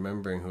trouble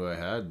remembering who I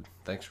had.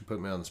 Thanks for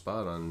putting me on the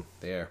spot on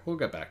the air. We'll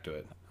get back to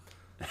it.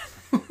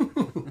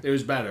 It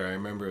was better. I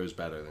remember it was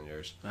better than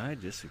yours. I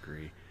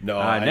disagree.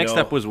 No. Next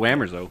up was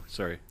Whammers, though.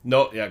 Sorry.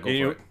 No. Yeah. Go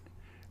for it.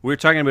 We were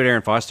talking about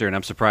Aaron Foster, and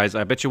I'm surprised.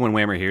 I bet you when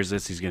Whammer hears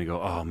this, he's going to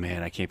go, "Oh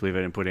man, I can't believe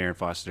I didn't put Aaron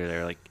Foster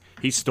there." Like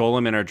he stole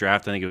him in our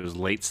draft. I think it was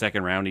late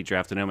second round. He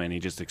drafted him, and he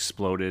just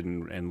exploded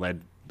and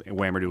led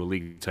Whammer to a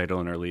league title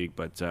in our league.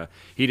 But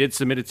he did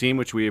submit a team,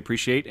 which we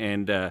appreciate,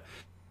 and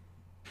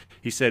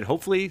he said,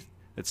 "Hopefully,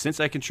 that since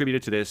I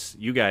contributed to this,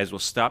 you guys will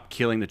stop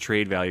killing the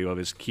trade value of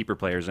his keeper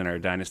players in our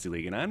Dynasty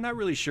League." And I'm not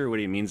really sure what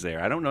he means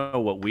there. I don't know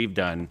what we've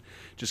done,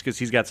 just because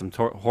he's got some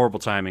horrible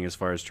timing as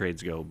far as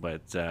trades go.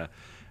 But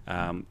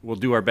we'll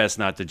do our best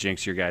not to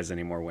jinx your guys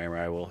anymore, Whammer.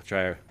 I will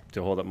try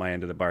to hold up my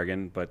end of the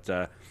bargain. But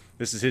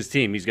this is his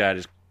team. He's got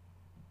his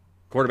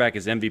quarterback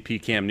is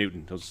MVP Cam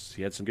Newton.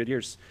 He had some good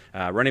years.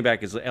 Running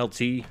back is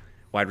LT.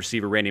 Wide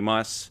receiver Randy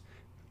Moss.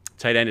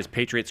 Tight end is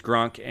Patriots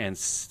Gronk, and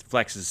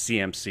flex is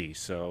CMC.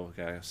 So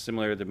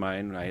similar to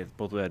mine, I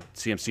both had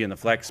CMC in the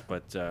flex,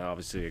 but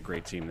obviously a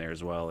great team there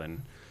as well.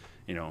 And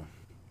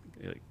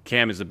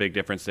Cam is the big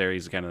difference there.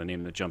 He's kind of the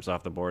name that jumps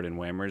off the board in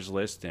Whammer's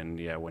list. And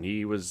yeah, when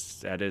he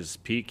was at his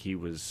peak, he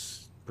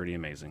was pretty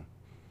amazing.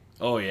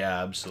 Oh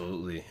yeah,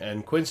 absolutely.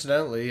 And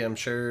coincidentally, I'm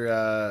sure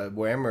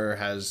Whammer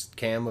has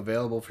Cam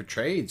available for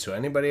trade. So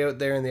anybody out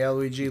there in the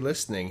LWG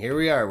listening, here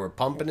we are. We're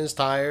pumping his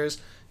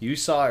tires. You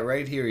saw it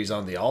right here. He's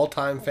on the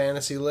all-time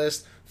fantasy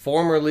list.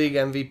 Former league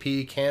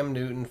MVP Cam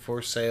Newton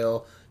for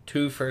sale.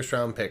 2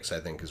 first-round picks, I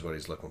think, is what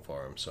he's looking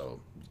for him.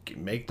 So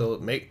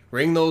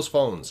ring those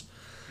phones.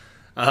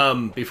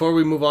 Before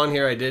we move on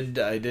here, I did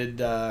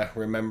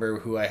remember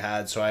who I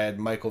had. So I had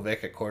Michael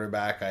Vick at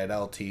quarterback. I had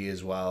LT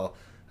as well.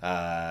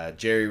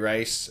 Jerry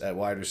Rice at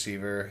wide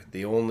receiver.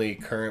 The only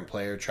current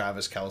player,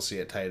 Travis Kelce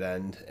at tight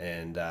end,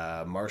 and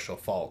Marshall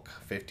Falk.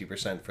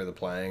 50% for the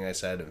playing, I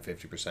said, and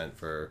 50%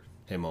 for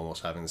him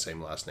almost having the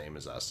same last name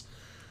as us.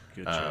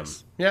 Good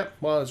choice. Yeah,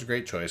 well, it was a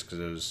great choice because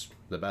it was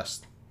the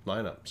best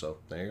lineup. So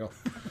there you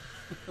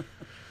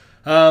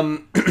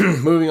go.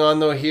 Moving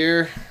on though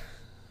here,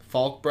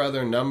 Falk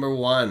brother number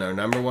 1, our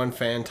number 1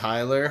 fan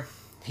Tyler.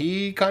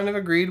 He kind of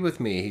agreed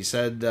with me. He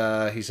said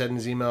in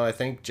his email, I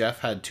think Jeff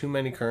had too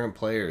many current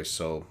players.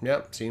 So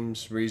yep,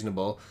 seems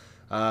reasonable.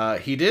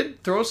 He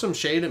did throw some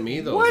shade at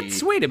me though.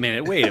 What? Wait a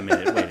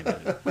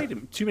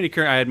minute. Too many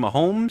current. I had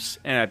Mahomes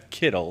and I had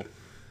Kittle.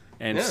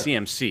 And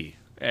CMC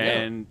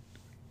and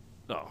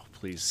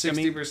please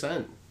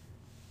 60%.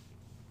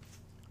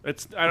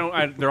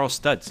 They're all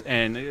studs,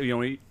 and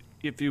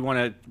if you want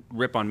to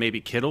rip on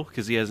maybe Kittle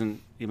because he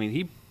hasn't. I mean,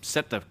 he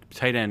set the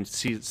tight end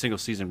single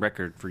season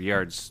record for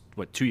yards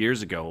 2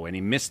 years ago, and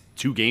he missed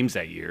 2 games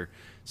that year.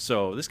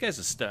 So this guy's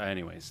a stud.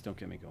 Anyways, don't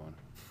get me going.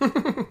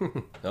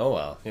 Oh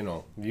well,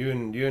 you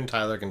and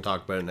Tyler can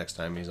talk about it next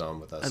time he's on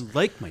with us. I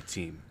like my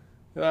team.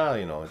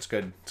 Well, it's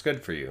good. It's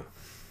good for you.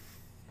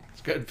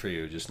 Good for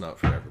you, just not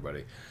for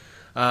everybody.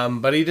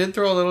 But he did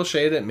throw a little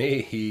shade at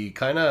me. He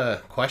kind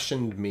of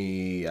questioned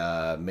me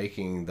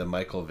making the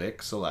Michael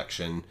Vick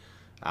selection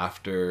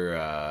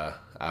after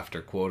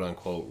quote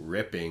unquote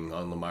ripping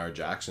on Lamar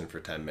Jackson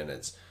for 10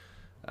 minutes.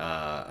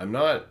 I'm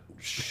not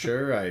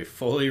sure I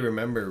fully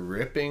remember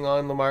ripping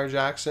on Lamar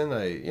Jackson.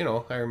 I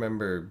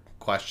remember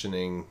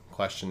questioning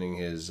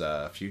his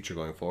future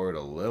going forward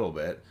a little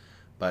bit.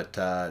 But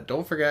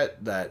don't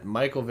forget that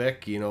Michael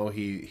Vick,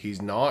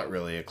 he's not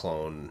really a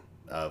clone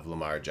of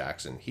Lamar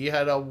Jackson. He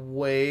had a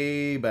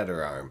way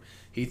better arm.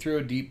 He threw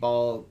a deep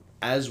ball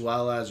as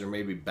well as, or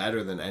maybe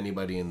better than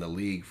anybody in the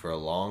league for a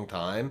long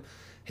time.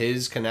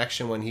 His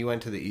connection when he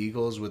went to the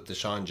Eagles with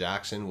Deshaun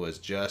Jackson was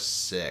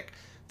just sick.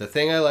 The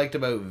thing I liked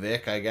about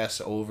Vic, I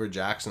guess, over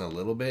Jackson a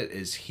little bit,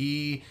 is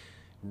he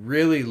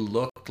really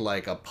looked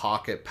like a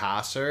pocket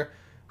passer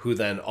who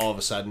then all of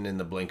a sudden in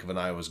the blink of an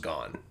eye was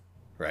gone,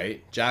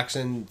 right?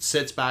 Jackson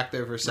sits back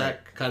there for a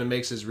sec, kind of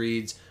makes his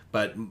reads,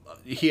 but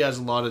he has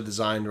a lot of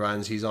designed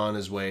runs. He's on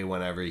his way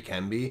whenever he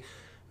can be.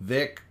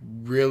 Vic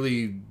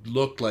really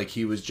looked like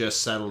he was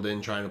just settled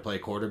in trying to play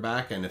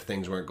quarterback, and if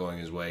things weren't going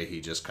his way, he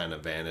just kind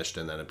of vanished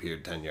and then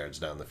appeared 10 yards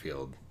down the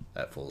field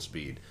at full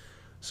speed.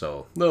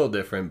 So, a little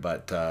different,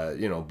 but,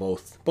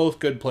 both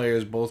good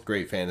players, both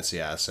great fantasy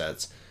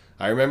assets.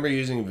 I remember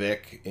using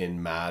Vic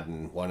in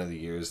Madden one of the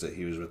years that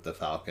he was with the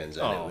Falcons,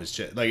 and it was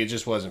just, it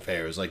just wasn't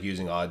fair. It was like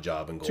using Odd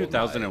Job and GoldenEye.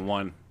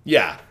 2001.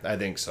 Yeah, I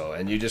think so.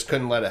 And you just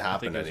couldn't let it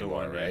happen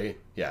anymore, right?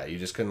 Yeah, you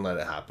just couldn't let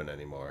it happen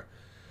anymore.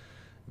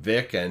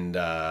 Vic and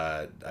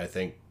I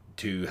think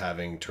too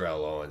having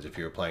Terrell Owens. If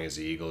you were playing as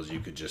the Eagles,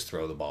 you could just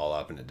throw the ball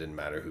up and it didn't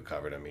matter who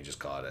covered him. He just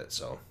caught it.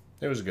 So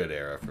it was a good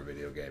era for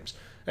video games.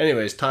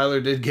 Anyways,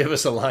 Tyler did give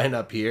us a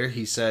lineup here.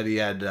 He said he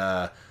had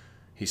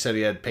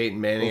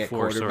Peyton Manning at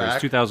quarterback. Sorry,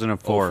 it's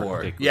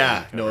 2004.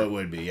 Yeah, no, it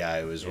would be. Yeah,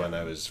 it was when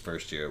I was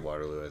first year at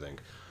Waterloo, I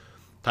think.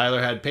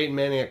 Tyler had Peyton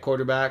Manning at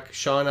quarterback,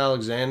 Sean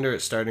Alexander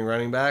at starting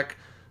running back,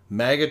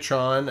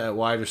 Megatron at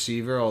wide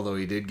receiver, although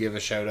he did give a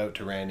shout out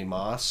to Randy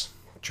Moss.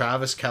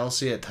 Travis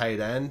Kelce at tight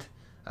end,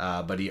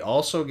 but he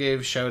also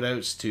gave shout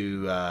outs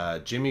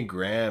to Jimmy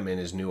Graham in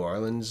his New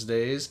Orleans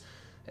days,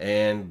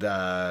 and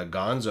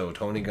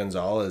Tony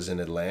Gonzalez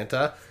in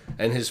Atlanta,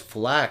 and his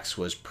flex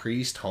was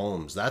Priest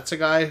Holmes. That's a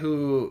guy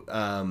who,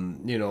 a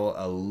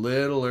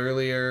little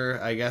earlier,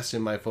 I guess,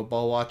 in my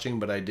football watching,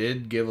 but I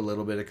did give a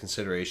little bit of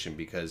consideration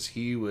because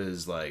he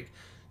was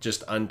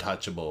just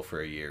untouchable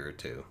for a year or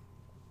two.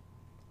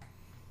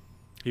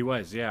 He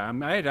was, yeah.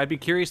 I'd be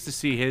curious to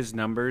see his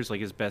numbers,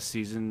 like his best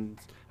season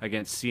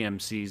against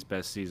CMC's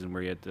best season,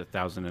 where he had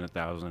 1,000 and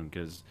 1,000.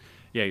 Because,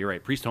 yeah, you're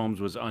right. Priest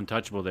Holmes was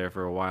untouchable there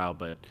for a while,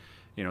 but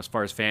as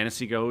far as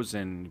fantasy goes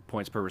and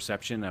points per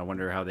reception, I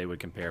wonder how they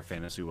would compare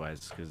fantasy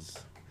wise, because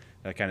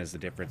that kind of is the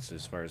difference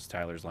as far as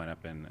Tyler's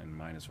lineup and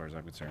mine, as far as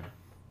I'm concerned.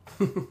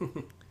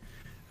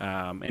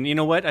 And you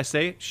know what I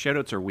say?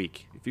 Shoutouts are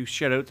weak. If you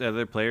shout out to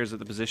other players at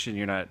the position,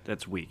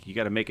 that's weak. You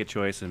got to make a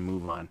choice and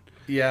move on.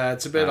 Yeah,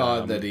 it's a bit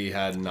odd that he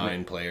had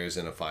 9 players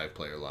in a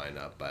 5-player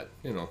lineup, but,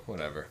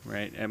 whatever.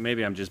 Right, and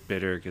maybe I'm just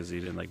bitter because he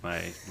didn't like my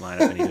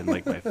lineup and he didn't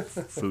like my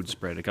food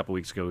spread a couple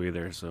weeks ago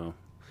either. So,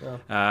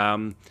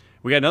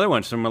 we got another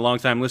one from a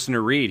longtime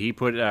listener, Reed. He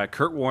put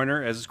Kurt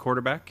Warner as his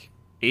quarterback,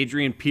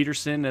 Adrian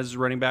Peterson as his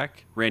running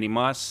back, Randy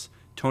Moss,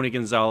 Tony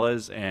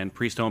Gonzalez, and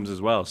Priest Holmes as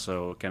well.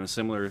 So kind of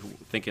similar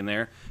thinking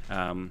there.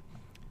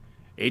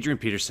 Adrian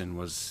Peterson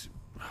was...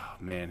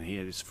 Man, he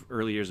had his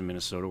early years in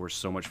Minnesota were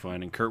so much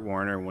fun. And Kurt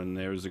Warner, when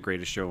there was the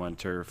greatest show on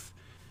turf,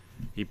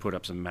 he put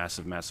up some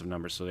massive, massive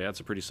numbers. So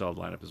that's a pretty solid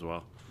lineup as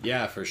well.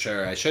 Yeah, for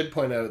sure. I should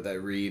point out that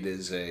Reed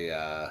is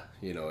a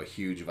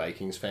huge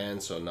Vikings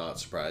fan, so not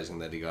surprising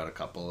that he got a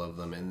couple of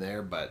them in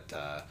there. But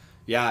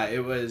yeah,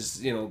 it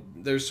was,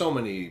 there's so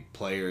many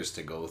players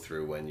to go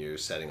through when you're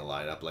setting a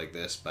lineup like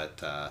this.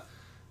 But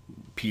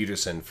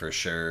Peterson for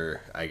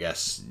sure. I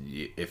guess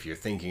if you're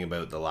thinking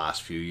about the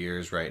last few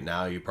years right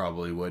now, you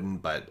probably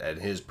wouldn't, but at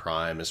his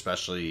prime,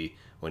 especially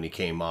when he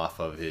came off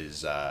of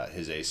his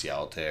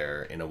ACL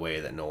tear in a way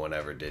that no one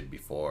ever did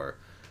before,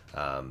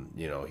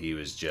 he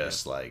was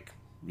just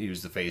he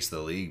was the face of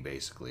the league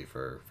basically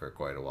for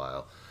quite a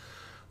while.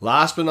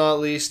 Last but not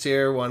least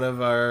here, one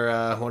of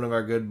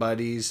our good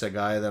buddies, a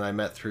guy that I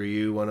met through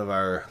you, one of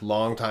our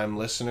longtime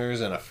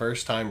listeners and a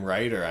first-time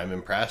writer. I'm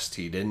impressed.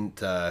 He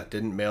didn't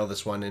mail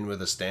this one in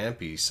with a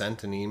stamp. He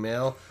sent an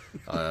email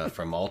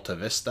from Alta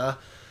Vista,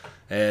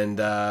 and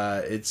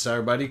it's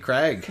our buddy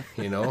Craig.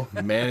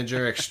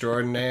 Manager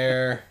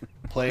extraordinaire,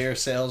 player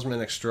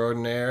salesman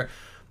extraordinaire.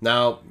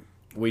 Now,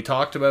 we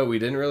talked about, we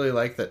didn't really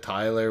like that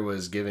Tyler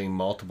was giving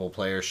multiple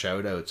player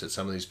shout-outs at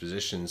some of these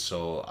positions,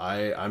 so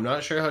I'm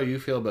not sure how you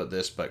feel about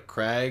this, but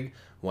Craig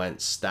went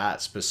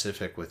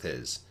stat-specific with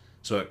his.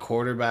 So at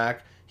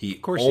quarterback,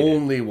 he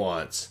only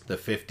wants the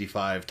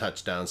 55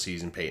 touchdown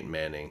season Peyton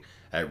Manning.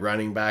 At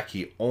running back,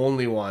 he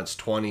only wants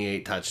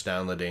 28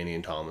 touchdown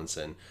LaDainian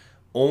Tomlinson,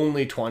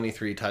 only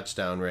 23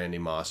 touchdown Randy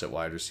Moss at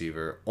wide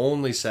receiver,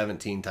 only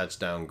 17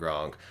 touchdown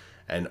Gronk,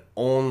 and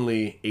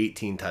only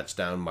 18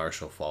 touchdown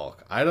Marshall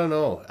Faulk. I don't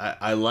know.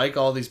 I like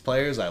all these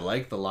players. I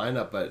like the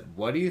lineup, but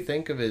what do you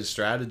think of his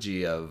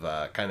strategy of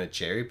kind of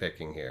cherry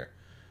picking here?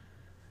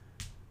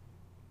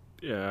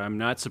 Yeah, I'm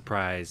not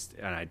surprised,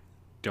 and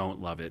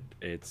don't love it.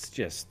 It's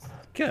just,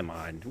 come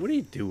on, what are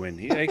you doing?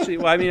 He actually,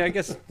 well, I mean, I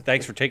guess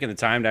thanks for taking the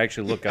time to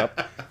actually look up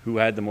who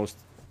had the most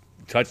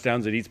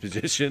touchdowns at each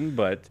position.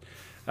 But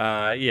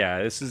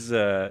yeah, this is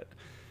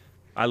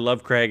I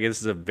love Craig. This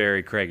is a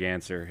very Craig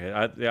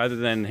answer. Other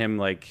than him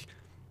like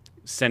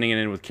sending it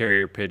in with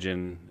carrier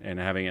pigeon and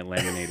having it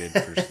laminated.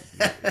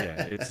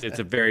 Yeah, it's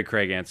a very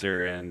Craig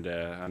answer, and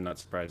I'm not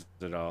surprised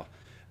at all.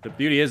 The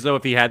beauty is, though,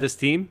 if he had this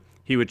team,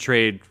 he would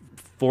trade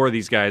 4 of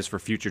these guys for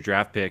future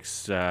draft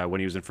picks when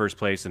he was in first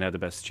place and had the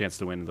best chance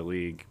to win the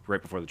league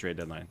right before the trade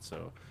deadline.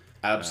 So,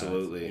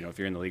 absolutely, if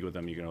you're in the league with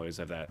them, you can always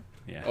have that.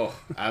 Yeah. Oh,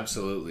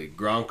 absolutely.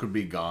 Gronk would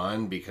be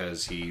gone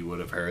because he would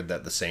have heard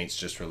that the Saints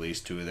just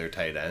released 2 of their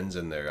tight ends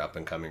and their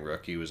up-and-coming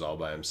rookie was all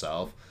by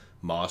himself.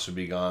 Moss would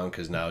be gone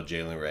because now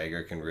Jalen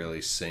Reagor can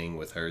really sing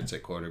with Hurts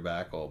at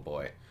quarterback. Oh,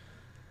 boy.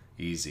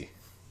 Easy.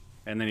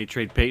 And then he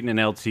trade Peyton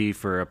and LT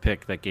for a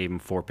pick that gave him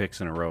 4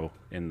 picks in a row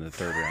in the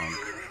 3rd round.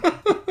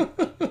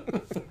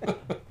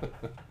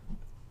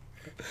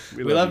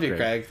 We love you,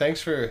 Craig.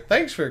 Thanks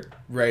for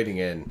writing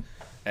in.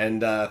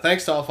 And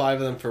thanks to all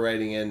 5 of them for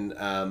writing in.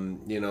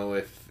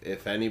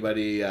 If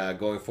anybody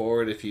going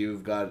forward, if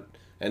you've got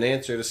an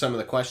answer to some of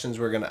the questions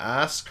we're going to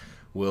ask,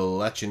 we'll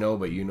let you know,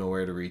 but you know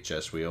where to reach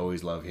us. We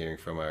always love hearing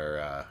from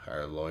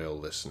our loyal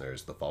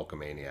listeners, the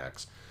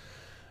Falcomaniacs.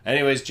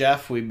 Anyways,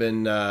 Jeff, we've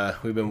been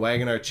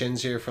wagging our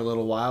chins here for a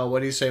little while. What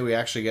do you say we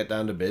actually get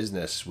down to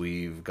business?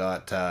 We've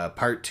got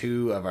part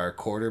 2 of our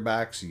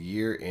quarterbacks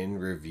year in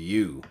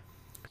review.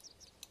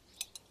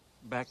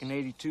 Back in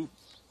 '82,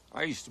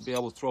 I used to be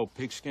able to throw a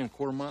pigskin a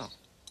quarter mile.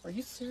 Are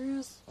you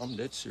serious? I'm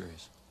dead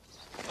serious.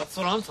 That's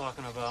what I'm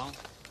talking about.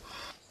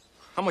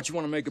 How much you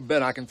want to make a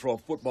bet I can throw a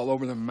football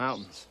over the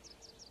mountains?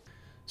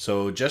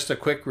 So just a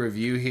quick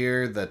review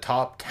here. The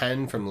top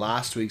 10 from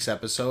last week's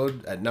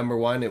episode. At number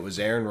 1, it was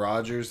Aaron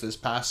Rodgers this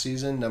past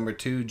season. Number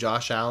 2,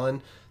 Josh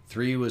Allen.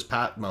 3 was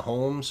Pat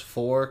Mahomes.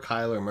 4,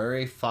 Kyler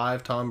Murray.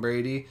 5, Tom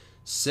Brady.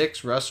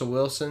 6, Russell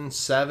Wilson.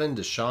 7,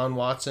 Deshaun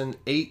Watson.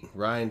 8,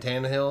 Ryan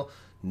Tannehill.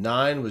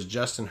 9 was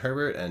Justin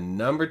Herbert. And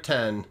number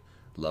 10,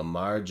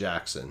 Lamar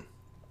Jackson.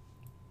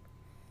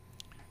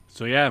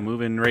 So yeah,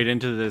 moving right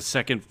into the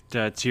second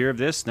tier of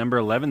this, number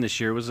 11 this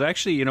year was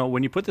actually,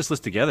 when you put this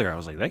list together, I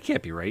was like, that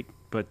can't be right.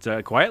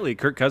 But quietly,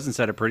 Kirk Cousins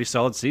had a pretty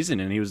solid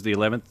season, and he was the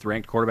 11th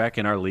ranked quarterback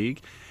in our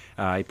league.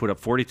 He put up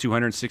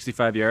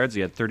 4,265 yards.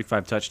 He had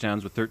 35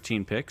 touchdowns with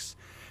 13 picks.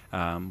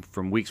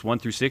 From weeks 1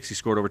 through 6, he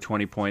scored over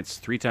 20 points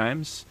 3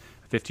 times,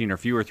 15 or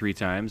fewer 3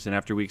 times. And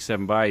after week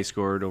 7 bye, he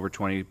scored over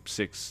 20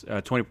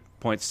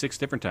 points 6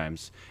 different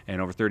times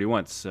and over 30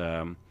 once.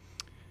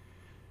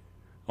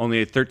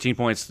 Only 13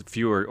 points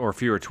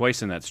fewer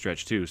twice in that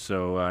stretch, too.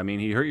 So, I mean,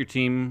 he hurt your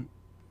team,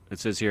 it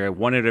says here,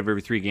 1 out of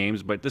every 3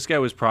 games. But this guy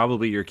was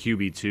probably your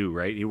QB2,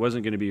 right? He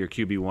wasn't going to be your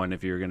QB1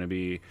 if you were going to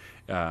be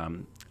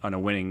on a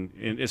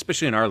winning,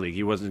 especially in our league.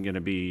 He wasn't going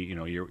to be,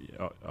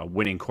 a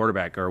winning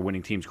quarterback or a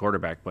winning team's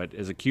quarterback. But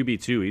as a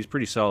QB2, he's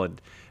pretty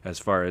solid as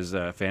far as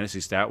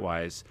fantasy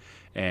stat-wise.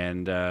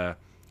 And,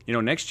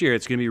 next year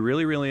it's going to be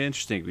really, really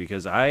interesting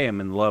because I am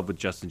in love with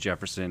Justin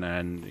Jefferson.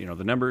 And,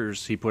 the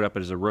numbers he put up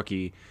as a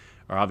rookie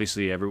are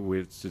obviously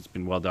it's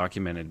been well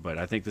documented, but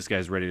I think this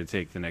guy's ready to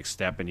take the next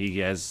step, and he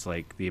has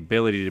the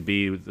ability to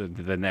be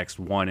the next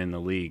one in the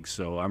league.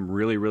 So I'm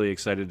really, really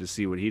excited to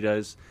see what he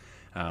does.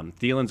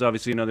 Thielen's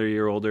obviously another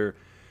year older.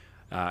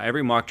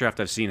 Every mock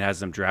draft I've seen has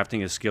them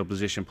drafting a skill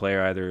position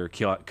player, either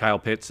Kyle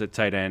Pitts at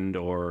tight end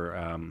or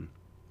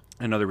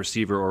another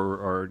receiver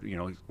or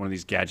one of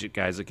these gadget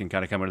guys that can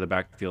kind of come out of the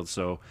backfield.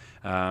 So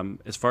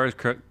as far as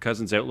Kirk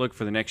Cousins' outlook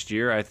for the next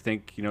year, I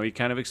think you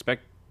kind of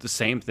expect the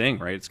same thing,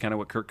 right? It's kind of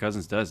what Kirk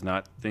Cousins does.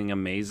 Nothing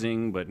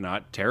amazing, but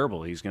not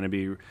terrible. He's going to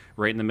be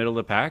right in the middle of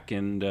the pack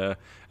and a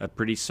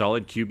pretty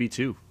solid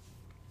QB2.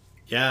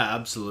 Yeah,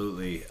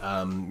 absolutely.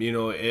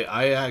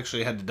 I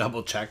actually had to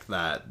double check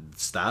that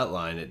stat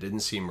line. It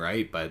didn't seem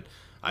right, but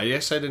I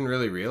guess I didn't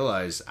really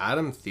realize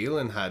Adam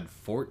Thielen had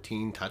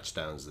 14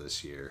 touchdowns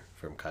this year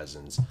from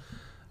Cousins.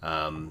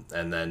 And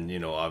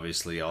then,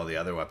 obviously all the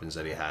other weapons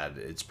that he had.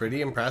 It's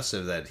pretty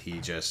impressive that he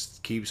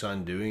just keeps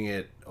on doing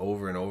it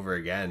over and over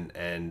again.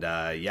 And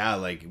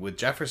with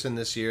Jefferson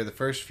this year, the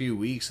first few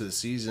weeks of the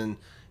season,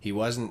 he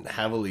wasn't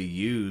heavily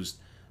used.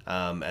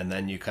 And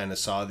then you kind of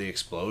saw the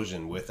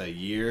explosion with a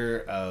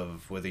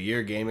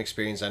year game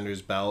experience under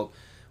his belt,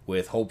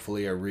 with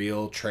hopefully a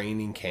real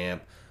training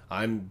camp.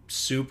 I'm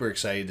super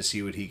excited to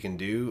see what he can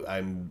do.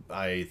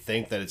 I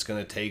think that it's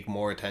going to take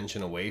more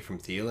attention away from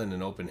Thielen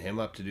and open him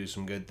up to do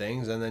some good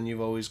things. And then you've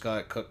always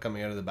got Cook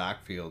coming out of the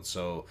backfield.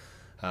 So,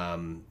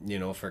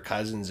 for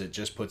Cousins, it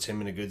just puts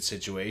him in a good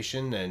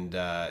situation. And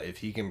if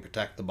he can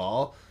protect the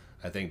ball,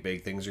 I think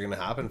big things are going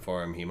to happen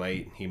for him. He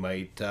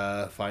might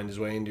find his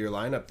way into your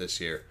lineup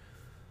this year.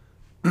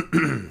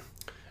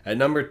 At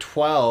number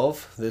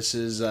 12, this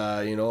is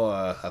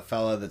a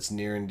fella that's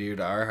near and dear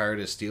to our heart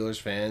as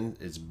Steelers fan.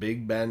 It's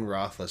Big Ben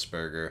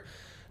Roethlisberger.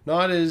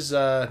 Not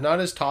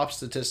his top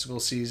statistical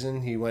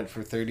season. He went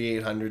for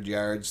 3,800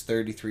 yards,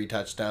 33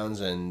 touchdowns,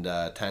 and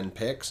 10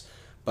 picks.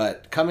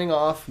 But coming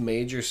off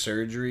major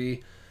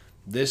surgery,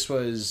 this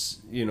was,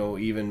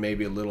 even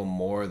maybe a little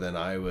more than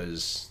I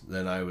was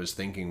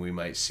thinking we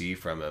might see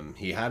from him.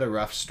 He had a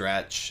rough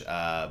stretch,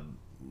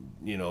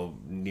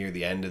 near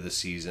the end of the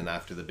season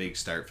after the big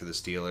start for the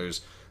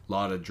Steelers. A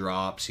lot of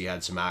drops. He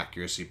had some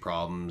accuracy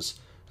problems.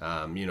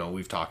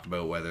 We've talked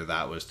about whether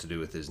that was to do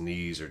with his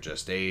knees or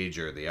just age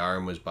or the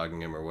arm was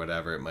bugging him or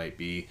whatever it might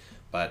be.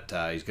 But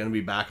he's going to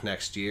be back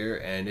next year.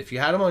 And if you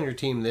had him on your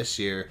team this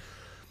year,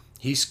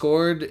 he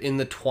scored in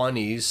the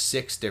 20s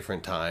 6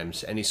 different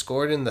times, and he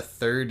scored in the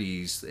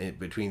 30s,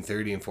 between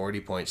 30 and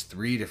 40 points,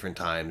 3 different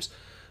times.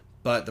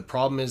 But the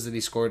problem is that he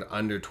scored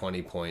under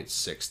 20 points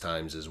 6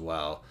 times as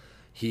well.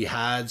 He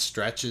had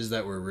stretches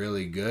that were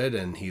really good,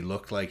 and he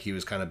looked like he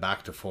was kind of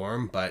back to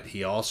form, but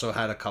he also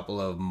had a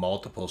couple of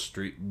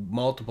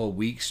multiple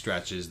week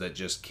stretches that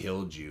just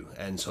killed you.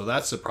 And so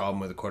that's the problem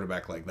with a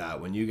quarterback like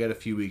that. When you get a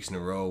few weeks in a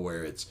row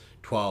where it's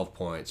 12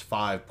 points,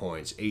 5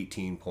 points,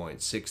 18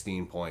 points,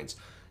 16 points,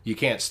 you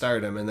can't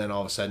start him, and then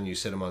all of a sudden you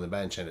sit him on the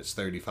bench and it's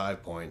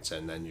 35 points,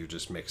 and then you're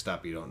just mixed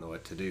up. You don't know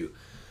what to do.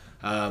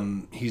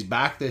 He's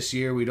back this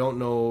year. We don't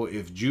know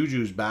if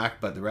Juju's back,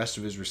 but the rest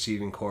of his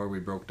receiving core we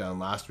broke down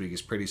last week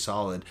is pretty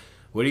solid.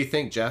 What do you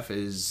think, Jeff?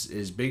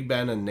 Is Big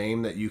Ben a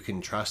name that you can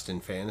trust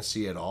in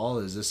fantasy at all?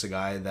 Is this a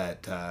guy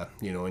that,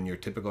 in your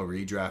typical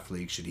redraft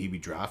league, should he be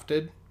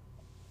drafted?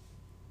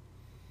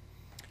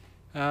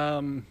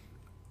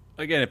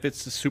 Again, if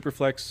it's the super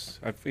flex,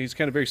 he's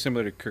kind of very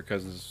similar to Kirk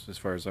Cousins as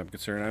far as I'm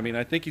concerned. I mean,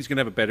 I think he's going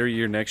to have a better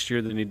year next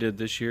year than he did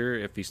this year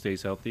if he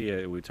stays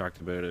healthy. We talked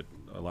about it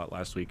a lot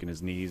last week in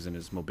his knees and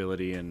his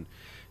mobility, and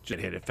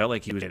it felt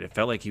like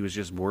he was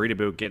just worried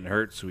about getting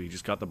hurt, so he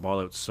just got the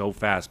ball out so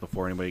fast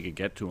before anybody could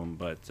get to him.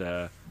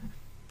 But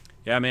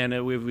yeah,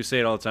 man, we say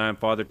it all the time.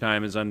 Father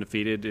Time is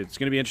undefeated. It's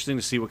going to be interesting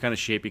to see what kind of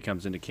shape he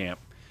comes into camp.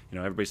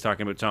 Everybody's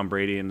talking about Tom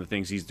Brady and the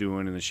things he's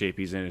doing and the shape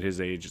he's in at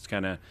his age. It's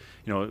kind of,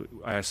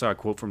 I saw a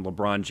quote from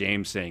LeBron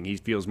James saying he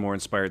feels more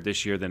inspired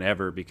this year than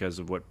ever because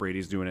of what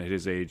Brady's doing at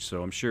his age.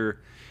 So I'm sure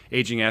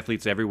aging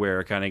athletes everywhere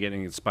are kind of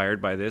getting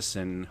inspired by this,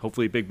 and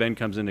hopefully Big Ben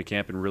comes into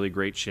camp in really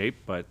great shape.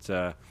 But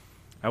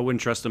I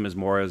wouldn't trust him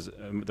more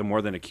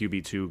than a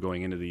QB2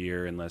 going into the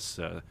year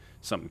unless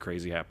something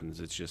crazy happens.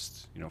 It's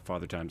just,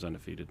 Father Time's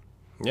undefeated.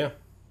 Yeah.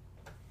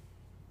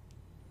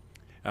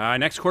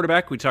 Next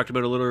quarterback, we talked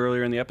about a little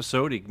earlier in the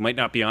episode. He might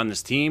not be on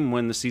this team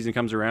when the season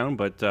comes around,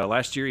 but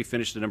last year he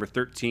finished at number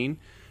 13.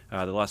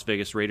 The Las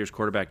Vegas Raiders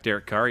quarterback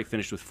Derek Carr, he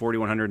finished with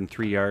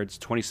 4,103 yards,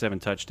 27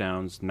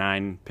 touchdowns,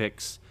 9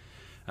 picks.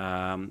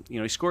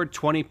 He scored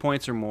 20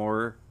 points or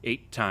more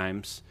 8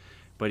 times,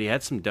 but he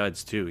had some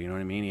duds too. You know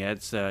what I mean? He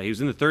was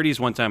in the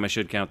 30s one time. I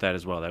should count that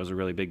as well. That was a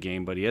really big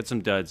game, but he had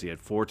some duds. He had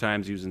 4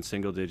 times he was in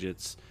single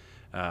digits.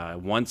 4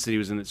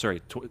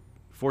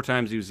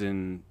 times he was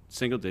in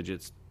single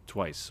digits.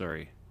 Twice,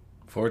 sorry.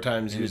 4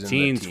 times he was in the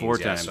teens. 4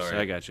 times. Sorry.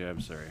 I got you.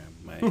 I'm sorry.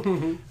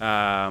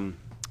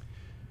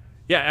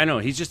 Yeah, I know.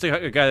 He's just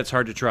a guy that's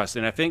hard to trust.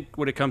 And I think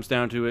what it comes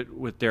down to it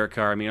with Derek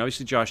Carr, I mean,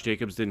 obviously Josh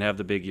Jacobs didn't have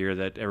the big year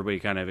that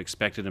everybody kind of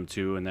expected him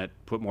to, and that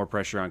put more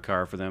pressure on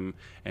Carr for them.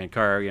 And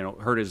Carr,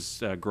 hurt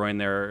his groin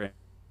there,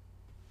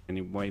 and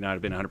he might not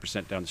have been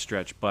 100% down the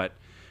stretch. But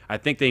I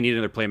think they need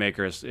another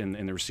playmaker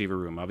in the receiver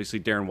room. Obviously,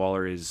 Darren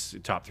Waller is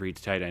top 3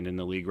 tight end in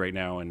the league right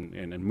now,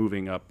 and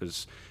moving up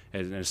as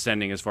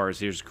ascending as far as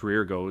his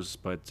career goes.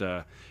 But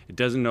it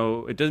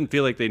doesn't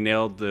feel like they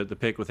nailed the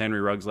pick with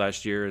Henry Ruggs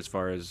last year as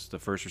far as the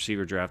first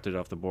receiver drafted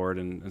off the board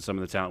and some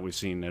of the talent we've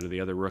seen out of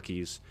the other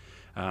rookies.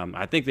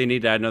 I think they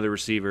need to add another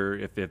receiver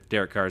if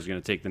Derek Carr is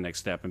going to take the next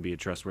step and be a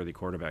trustworthy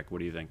quarterback. What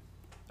do you think?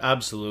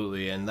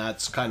 Absolutely, and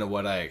that's kind of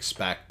what I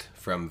expect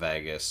from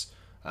Vegas.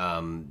 We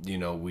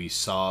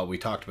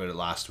talked about it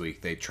last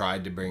week. They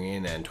tried to bring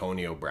in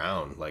Antonio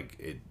Brown. Like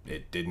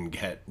it didn't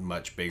get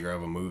much bigger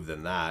of a move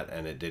than that,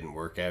 and it didn't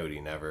work out. He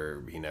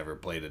never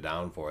played it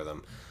down for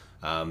them.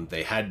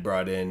 They had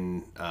brought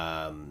in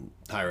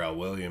Tyrell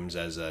Williams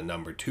as a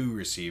number 2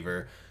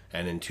 receiver,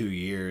 and in 2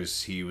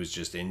 years he was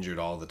just injured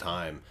all the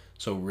time.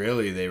 So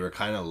really they were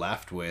kind of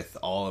left with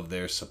all of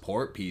their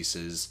support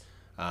pieces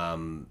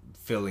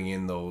filling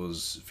in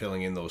those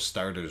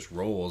starters'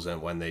 roles,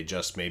 and when they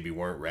just maybe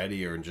weren't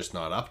ready or just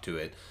not up to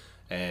it.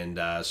 And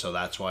so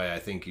that's why I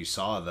think you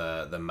saw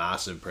the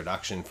massive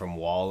production from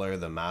Waller,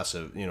 the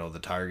massive, the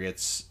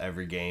targets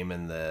every game,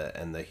 and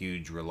the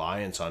huge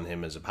reliance on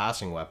him as a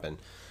passing weapon.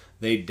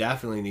 They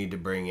definitely need to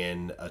bring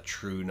in a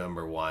true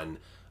number 1.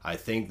 I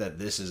think that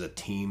this is a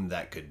team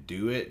that could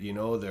do it.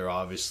 They're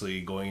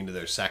obviously going into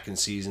their second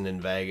season in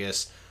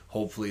Vegas.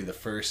 Hopefully the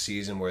first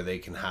season where they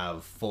can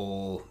have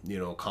full,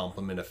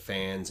 complement of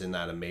fans in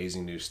that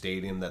amazing new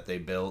stadium that they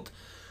built.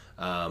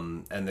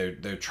 And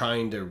they're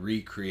trying to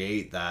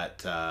recreate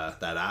that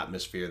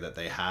atmosphere that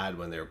they had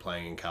when they were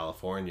playing in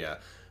California.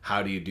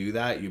 How do you do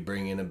that? You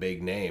bring in a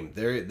big name.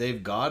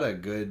 They've got a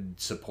good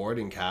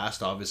supporting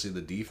cast. Obviously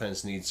the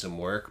defense needs some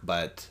work,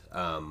 but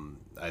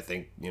I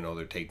think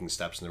they're taking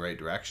steps in the right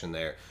direction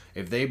there.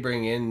 If they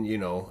bring in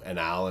an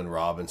Allen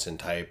Robinson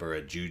type or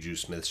a Juju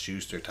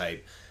Smith-Schuster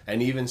type,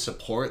 and even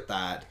support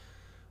that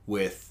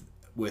with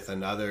with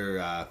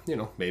another,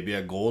 maybe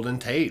a Golden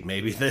Tate.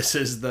 Maybe this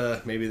is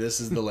the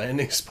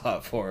landing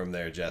spot for him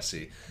there,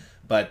 Jesse.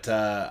 But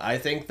I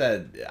think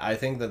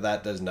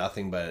that does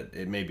nothing but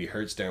it maybe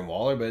hurts Darren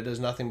Waller, but it does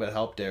nothing but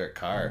help Derek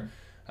Carr.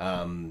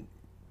 I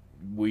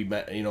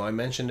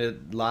mentioned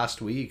it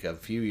last week, a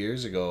few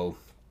years ago,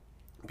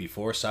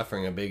 before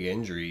suffering a big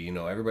injury.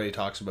 Everybody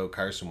talks about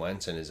Carson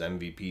Wentz and his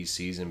MVP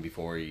season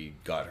before he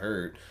got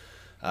hurt.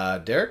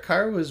 Derek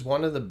Carr was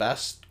one of the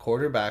best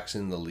quarterbacks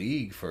in the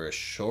league for a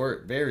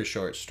very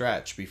short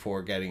stretch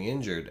before getting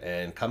injured.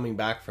 And coming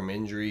back from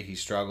injury, he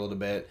struggled a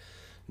bit.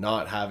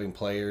 Not having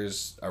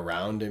players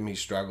around him, he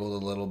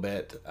struggled a little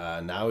bit.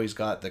 Now he's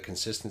got the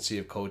consistency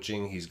of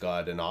coaching. He's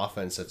got an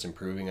offense that's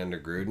improving under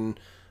Gruden.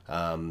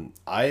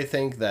 I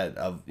think that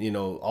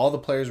all the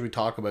players we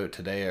talk about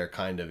today are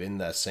kind of in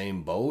that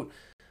same boat.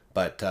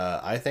 But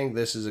I think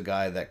this is a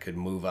guy that could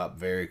move up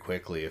very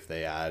quickly if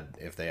they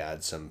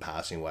add some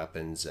passing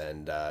weapons,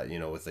 and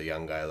with a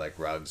young guy like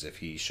Ruggs, if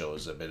he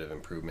shows a bit of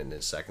improvement in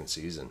his second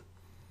season.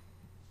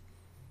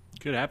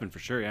 Could happen for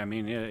sure. I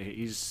mean, yeah,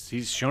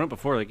 he's shown it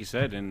before, like you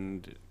said,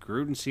 and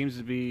Gruden seems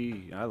to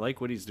be. I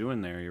like what he's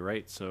doing there. You're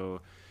right.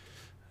 So,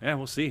 yeah,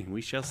 we'll see. We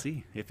shall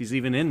see if he's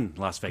even in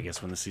Las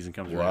Vegas when the season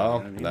comes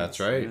around. Well, that's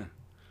right.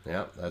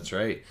 Yeah, that's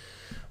right.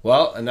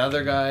 Well,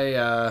 another guy,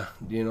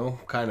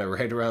 kind of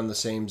right around the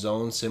same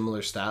zone,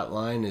 similar stat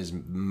line, is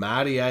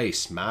Matty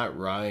Ice, Matt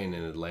Ryan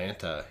in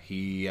Atlanta.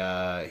 He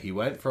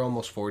went for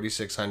almost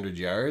 4,600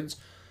 yards.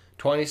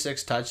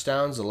 26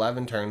 touchdowns,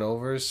 11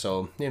 turnovers,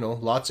 so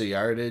lots of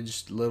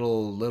yardage,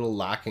 little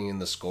lacking in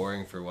the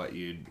scoring for what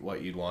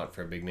you'd want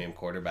for a big name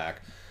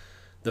quarterback.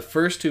 The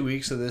first 2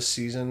 weeks of this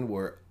season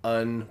were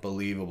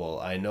unbelievable.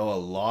 I know a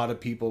lot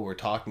of people were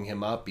talking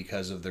him up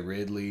because of the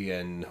Ridley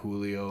and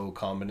Julio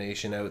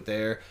combination out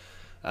there.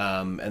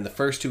 And the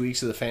first 2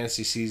 weeks of the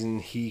fantasy season,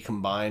 he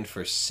combined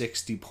for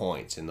 60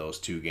 points in those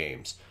two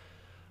games.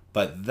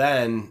 But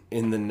then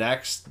in the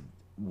next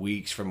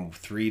weeks from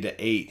 3 to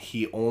 8,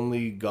 he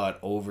only got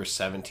over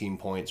 17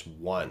 points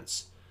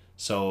once.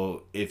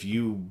 So if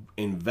you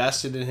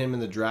invested in him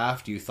in the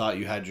draft, you thought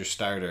you had your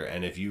starter,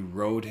 and if you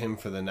rode him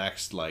for the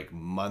next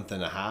month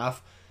and a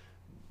half,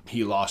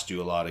 he lost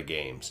you a lot of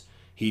games.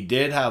 He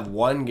did have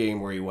one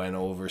game where he went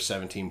over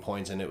 17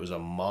 points, and it was a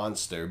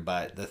monster,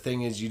 but the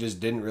thing is, you just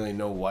didn't really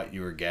know what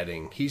you were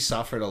getting. He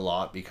suffered a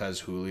lot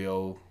because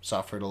Julio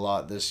suffered a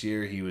lot this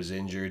year. He was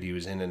injured, he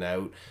was in and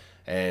out,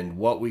 and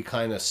what we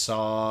kind of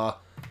saw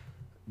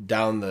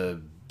down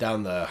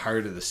the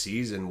heart of the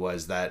season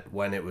was that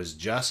when it was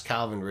just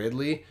Calvin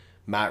Ridley,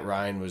 Matt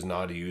Ryan was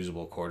not a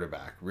usable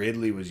quarterback.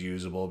 Ridley was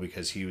usable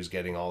because he was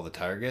getting all the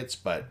targets,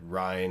 but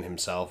Ryan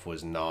himself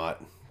was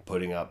not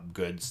putting up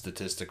good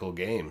statistical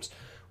games.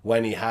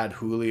 When he had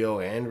Julio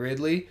and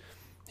Ridley,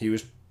 he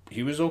was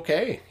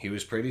okay. He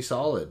was pretty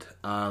solid.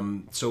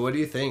 So what do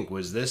you think?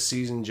 Was this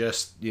season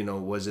just,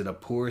 was it a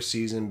poor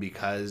season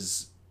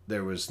because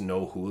there was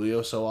no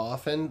Julio so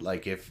often?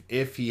 Like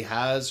if he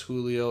has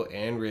Julio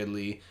and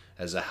Ridley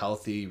as a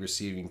healthy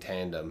receiving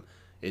tandem,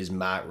 is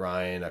Matt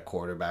Ryan a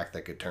quarterback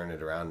that could turn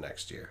it around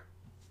next year?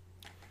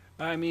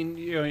 I mean,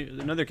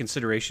 another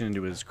consideration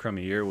into his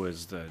crummy year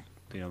was the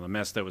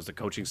mess that was the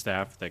coaching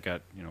staff that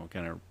got,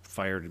 kind of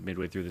fired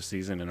midway through the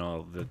season and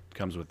all that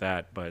comes with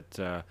that. But,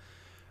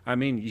 I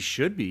mean, you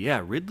should be.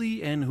 Yeah,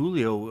 Ridley and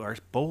Julio are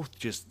both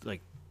just,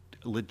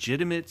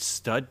 legitimate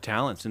stud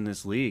talents in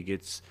this league.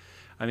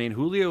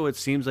 Julio, it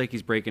seems like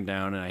he's breaking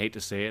down, and I hate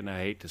to say it, and I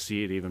hate to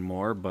see it even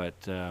more,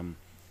 but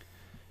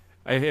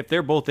if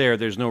they're both there,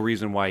 there's no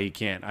reason why he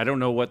can't. I don't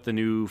know what the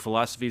new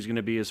philosophy is going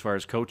to be as far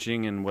as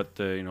coaching and what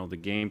the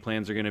game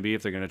plans are going to be,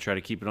 if they're going to try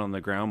to keep it on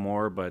the ground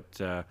more, but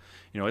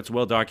it's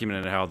well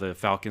documented how the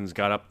Falcons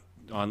got up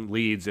on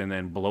leads and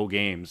then blow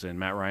games, and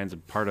Matt Ryan's a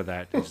part of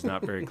that. He's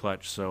not very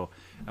clutch. So,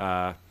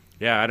 I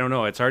don't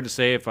know. It's hard to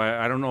say if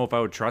I don't know if I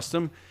would trust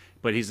him,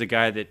 but he's the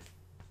guy that,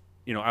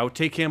 I would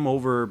take him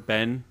over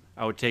Ben.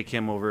 I would take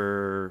him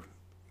over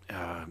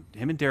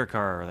him and Derek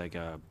Carr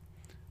are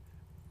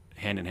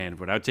hand in hand.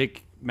 But I would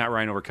take Matt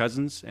Ryan over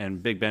Cousins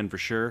and Big Ben for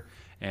sure.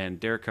 And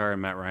Derek Carr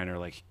and Matt Ryan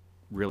are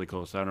really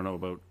close. I don't know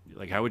about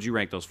how would you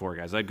rank those four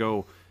guys? I'd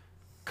go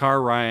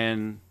Carr,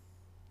 Ryan,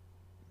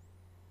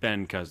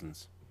 Ben,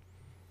 Cousins.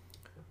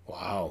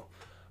 Wow.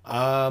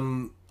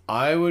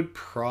 I would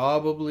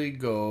probably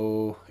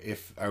go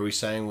if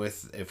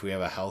we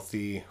have a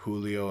healthy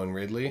Julio and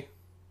Ridley?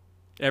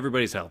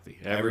 Everybody's healthy.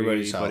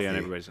 Everybody's healthy.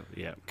 Everybody's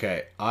healthy. Yeah.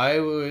 Okay. I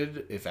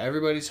would, if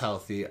everybody's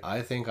healthy,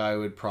 I think I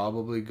would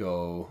probably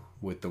go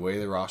with the way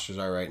the rosters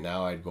are right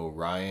now. I'd go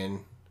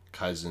Ryan,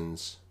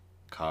 Cousins,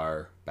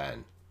 Carr,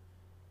 Ben.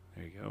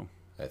 There you go.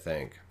 I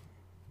think.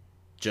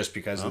 Just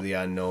because of the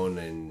unknown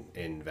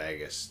in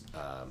Vegas,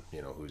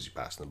 who's he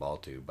passing the ball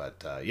to. But,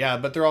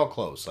 but they're all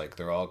close.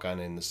 They're all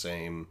kind of in the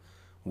same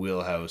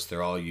wheelhouse.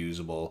 They're all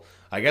usable.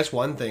 I guess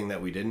one thing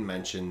that we didn't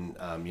mention,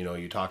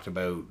 you talked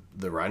about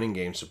the running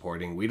game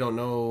supporting. We don't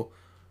know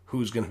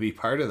who's going to be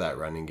part of that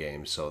running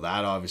game, so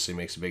that obviously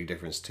makes a big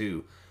difference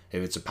too.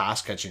 If it's a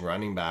pass catching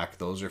running back,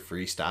 those are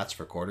free stats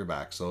for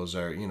quarterbacks. Those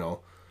are,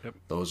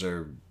 those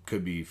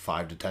could be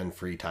 5 to 10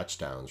 free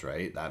touchdowns,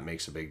 right? That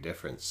makes a big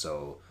difference.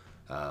 So,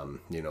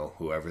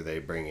 whoever they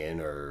bring in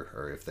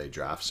or if they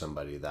draft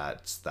somebody,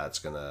 that's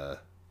going to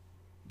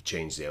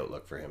change the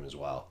outlook for him as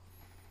well.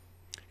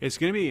 It's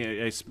going to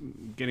be,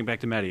 getting back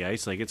to Matty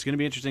Ice, like it's going to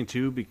be interesting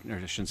too, or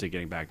I shouldn't say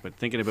getting back, but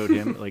thinking about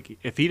him, like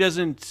if he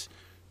doesn't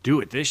do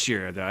it this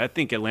year, I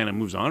think Atlanta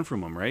moves on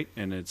from him, right?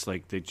 And it's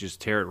like they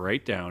just tear it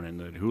right down, and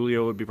then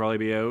Julio would probably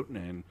be out,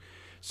 and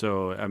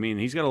so I mean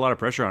he's got a lot of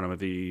pressure on him if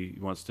he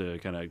wants to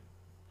kind of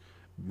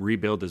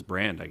rebuild his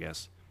brand, I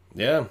guess.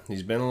 Yeah,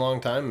 he's been a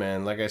long time,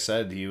 man. Like I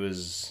said, he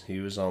was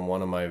on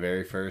one of my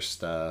very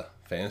first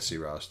fantasy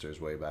rosters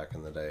way back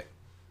in the day.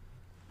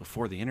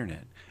 Before the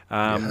internet.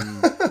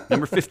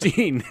 Number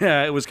 15.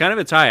 It was kind of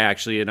a tie,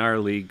 actually, in our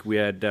league. We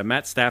had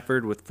Matt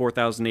Stafford with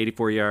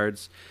 4,084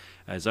 yards,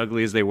 as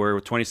ugly as they were,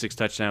 with 26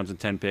 touchdowns and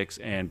 10 picks,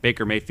 and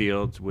Baker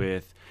Mayfield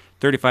with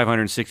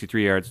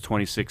 3,563 yards,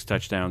 26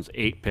 touchdowns,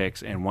 8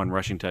 picks, and 1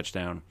 rushing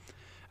touchdown.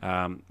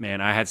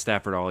 Man, I had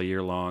Stafford all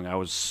year long. I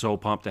was so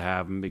pumped to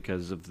have him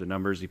because of the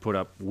numbers he put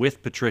up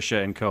with Patricia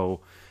and co.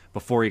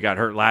 before he got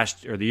hurt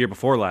the year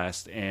before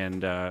last,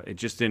 and it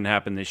just didn't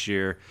happen this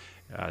year.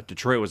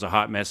 Detroit was a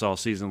hot mess all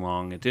season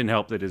long. It didn't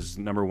help that his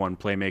number one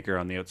playmaker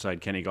on the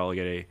outside, Kenny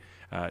Golladay,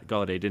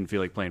 didn't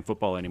feel like playing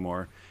football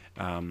anymore.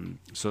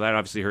 So that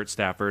obviously hurt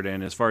Stafford.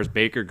 And as far as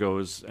Baker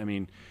goes, I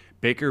mean,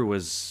 Baker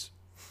was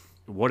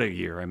what a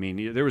year. I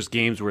mean, there was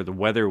games where the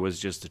weather was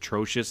just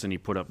atrocious and he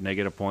put up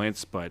negative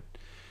points, but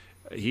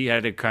he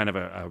had a kind of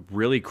a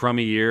really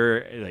crummy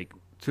year, like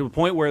to the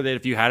point where that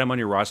if you had him on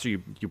your roster,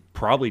 you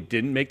probably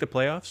didn't make the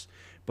playoffs.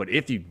 But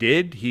if you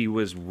did, he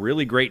was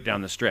really great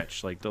down the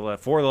stretch. Like 4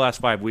 of the last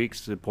 5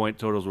 weeks, the point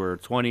totals were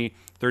 20,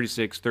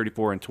 36,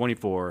 34, and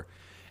 24.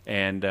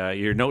 And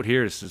your note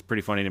here is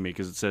pretty funny to me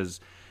because it says,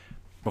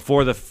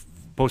 before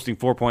posting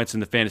 4 points in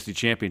the fantasy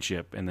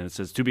championship. And then it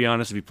says, to be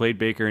honest, if you played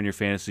Baker in your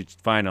fantasy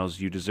finals,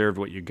 you deserved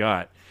what you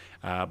got.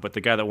 But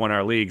the guy that won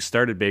our league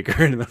started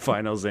Baker in the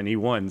finals, and he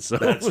won. So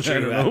that's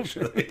true,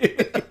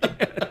 actually.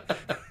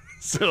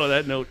 So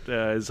that note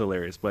is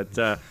hilarious. But,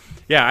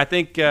 I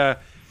think...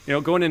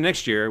 going into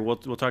next year, we'll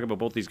talk about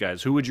both these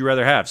guys. Who would you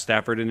rather have,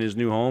 Stafford in his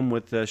new home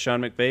with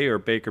Sean McVay, or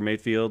Baker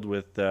Mayfield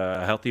with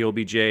a healthy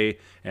OBJ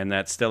and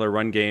that stellar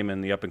run game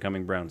and the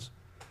up-and-coming Browns?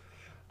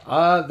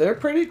 They're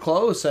pretty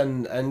close,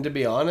 and to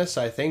be honest,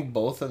 I think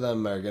both of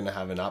them are going to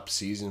have an up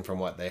season from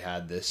what they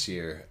had this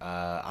year.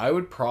 I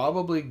would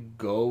probably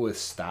go with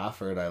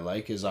Stafford. I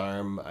like his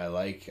arm.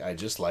 I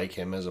just like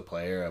him as a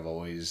player. I've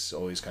always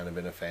kind of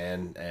been a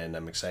fan, and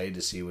I'm excited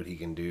to see what he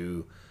can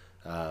do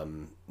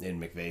in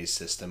McVay's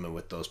system and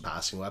with those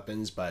passing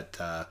weapons. But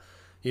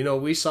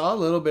we saw a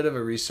little bit of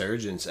a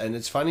resurgence, and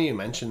it's funny you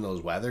mentioned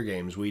those weather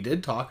games. We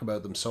did talk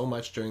about them so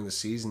much during the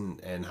season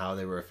and how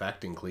they were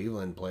affecting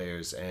Cleveland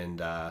players, and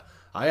I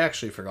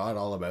actually forgot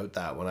all about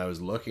that. When I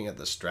was looking at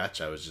the stretch,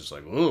 I was just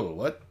like, "Ooh,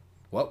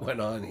 what went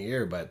on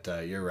here?" But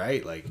you're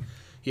right, like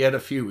he had a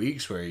few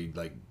weeks where he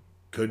like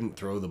couldn't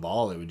throw the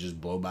ball. It would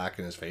just blow back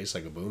in his face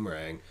like a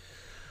boomerang.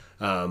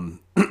 I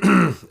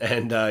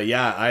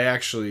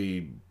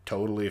actually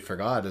totally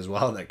forgot as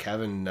well that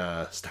Kevin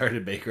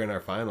started Baker in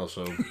our final.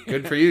 So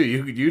good for you.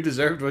 You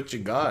deserved what you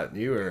got.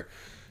 You were,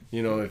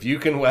 if you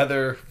can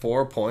weather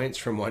 4 points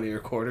from one of your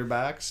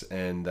quarterbacks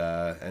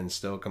and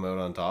still come out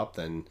on top,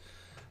 then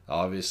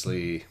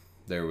obviously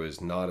there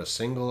was not a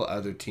single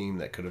other team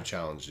that could have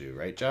challenged you,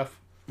 right, Jeff?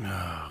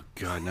 Oh,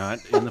 God, not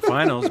in the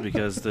finals,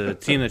 because the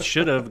team that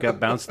should have got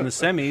bounced in the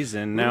semis,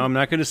 and now I'm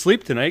not going to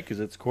sleep tonight because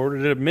it's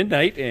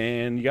 1:45,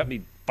 and you got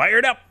me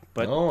fired up.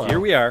 But here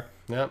we are.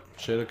 Yep,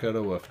 shoulda, coulda,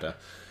 woofda.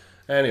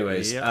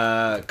 Anyways,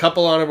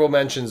 couple honorable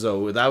mentions,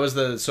 though.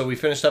 So we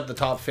finished up the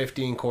top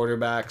 15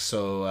 quarterbacks,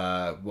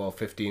 so,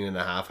 15 and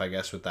a half, I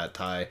guess, with that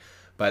tie.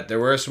 But there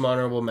were some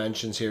honorable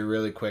mentions here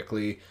really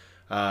quickly.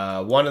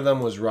 One of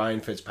them was Ryan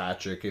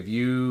Fitzpatrick. If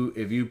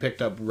you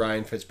picked up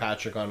Ryan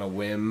Fitzpatrick on a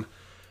whim,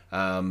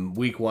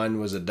 week 1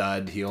 was a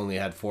dud. He only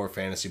had 4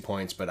 fantasy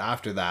points, but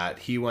after that,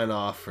 he went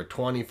off for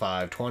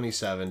 25,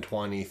 27,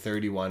 20,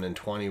 31, and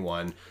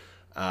 21.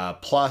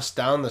 Plus,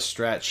 down the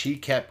stretch, he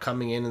kept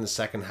coming in the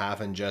second half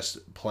and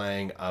just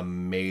playing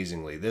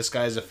amazingly. This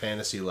guy's a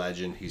fantasy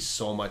legend. He's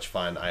so much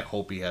fun. I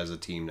hope he has a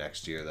team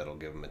next year that'll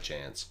give him a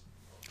chance.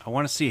 I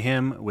want to see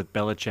him with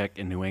Belichick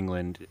in New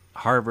England.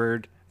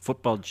 Harvard,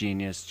 football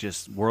genius,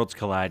 just worlds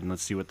collide, and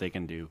let's see what they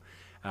can do.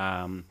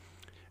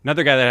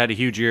 Another guy that had a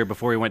huge year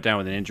before he went down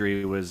with an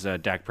injury was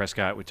Dak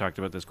Prescott. We talked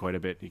about this quite a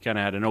bit. He kind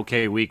of had an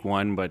okay week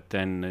 1, but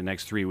then the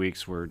next 3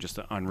 weeks were just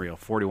unreal.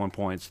 41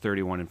 points,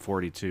 31 and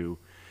 42.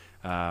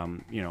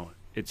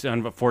 It's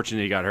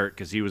unfortunate he got hurt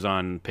because he was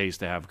on pace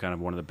to have kind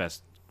of one of the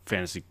best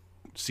fantasy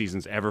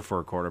seasons ever for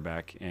a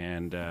quarterback.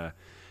 And,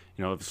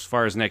 as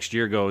far as next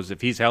year goes,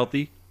 if he's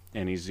healthy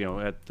and he's,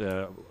 at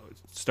the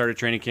start of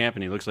training camp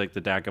and he looks like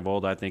the Dak of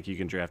old, I think you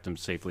can draft him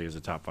safely as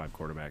a top 5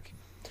 quarterback.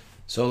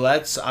 So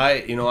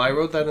I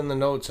wrote that in the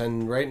notes,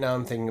 and right now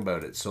I'm thinking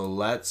about it. So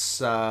let's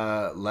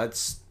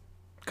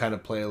kind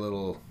of play a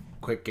little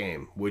quick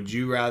game. Would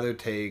you rather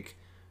take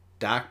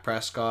Dak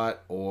Prescott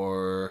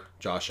or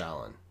Josh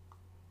Allen?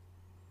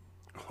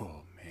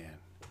 Oh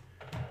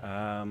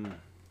man.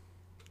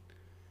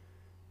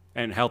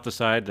 And health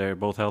aside, they're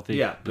both healthy.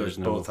 Yeah, There's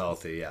no both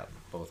healthy. Yeah,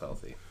 both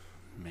healthy.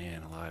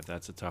 Man alive,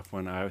 that's a tough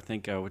one. I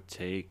think I would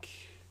take.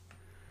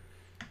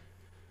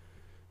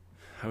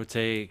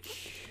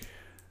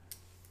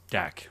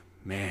 Dak.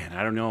 Man,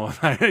 I don't know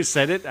if I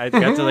said it. I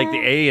got to like the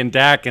A in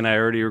Dak, and I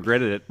already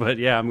regretted it. But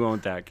yeah, I'm going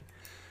with Dak.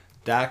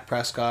 Dak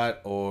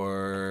Prescott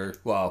or,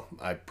 well,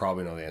 I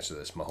probably know the answer to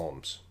this,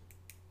 Mahomes.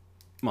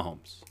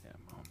 Mahomes. Yeah,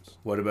 Mahomes.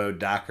 What about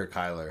Dak or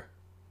Kyler?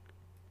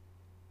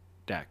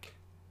 Dak.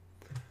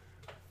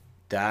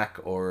 Dak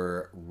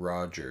or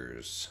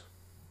Rodgers,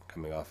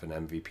 coming off an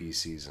MVP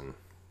season.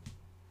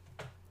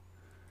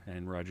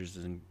 And Rodgers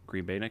is in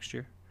Green Bay next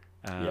year.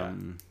 Yeah.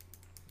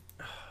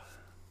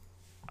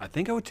 I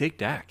think I would take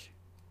Dak,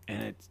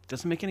 and it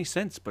doesn't make any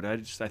sense. But I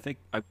don't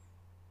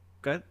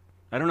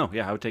know.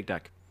 Yeah, I would take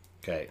Dak.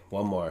 Okay,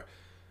 one more.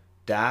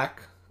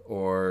 Dak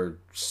or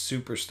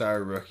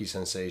superstar rookie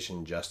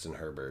sensation Justin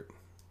Herbert?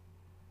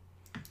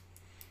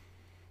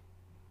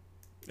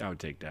 I would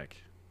take Dak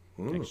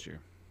next year.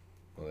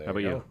 Well, there How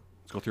about go. you?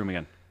 Let's go through them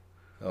again.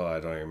 Oh,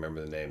 I don't even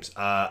remember the names.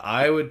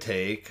 I would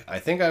take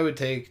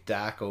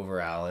Dak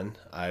over Allen.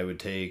 I would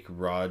take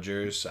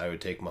Rodgers. I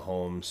would take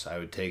Mahomes. I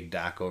would take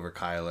Dak over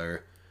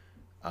Kyler.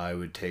 I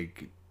would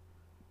take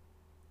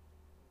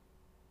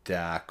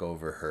Dak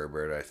over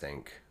Herbert, I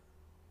think.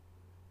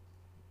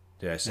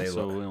 Did I say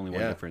So only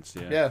one difference.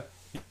 Yeah. Yeah,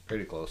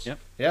 pretty close. Yep.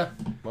 Yeah,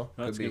 well, Well,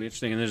 could that's be. gonna be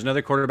interesting. And there's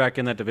another quarterback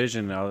in that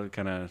division. I'll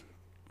kind of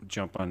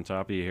jump on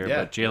top of you here,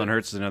 Yeah. but Jalen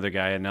Hurts is another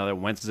guy. And now that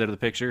Wentz is out of the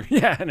picture,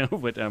 yeah, I know,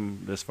 but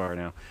I'm this far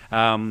now.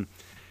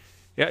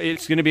 Yeah,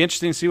 it's going to be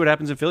interesting to see what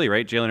happens in Philly,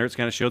 right? Jalen Hurts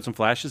kind of showed some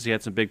flashes. He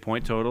had some big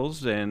point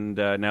totals, and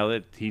now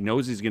that he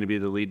knows he's going to be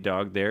the lead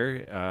dog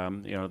there,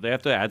 they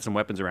have to add some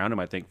weapons around him,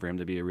 I think, for him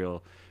to be a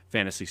real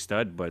fantasy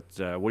stud. But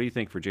what do you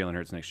think for Jalen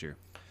Hurts next year?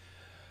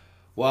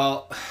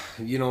 Well,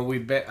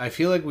 I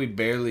feel like we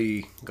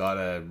barely got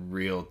a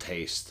real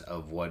taste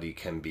of what he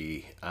can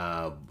be.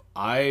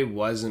 I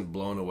wasn't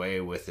blown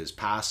away with his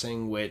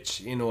passing,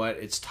 which, you know what,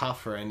 it's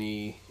tough for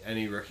any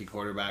rookie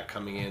quarterback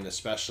coming in,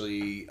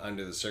 especially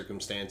under the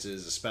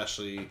circumstances,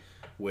 especially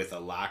with a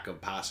lack of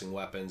passing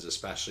weapons,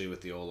 especially with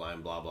the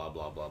O-line, blah, blah,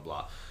 blah, blah,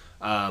 blah.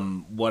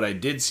 What I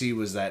did see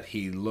was that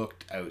he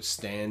looked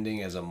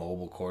outstanding as a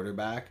mobile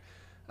quarterback.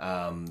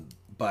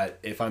 But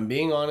if I'm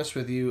being honest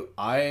with you,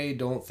 I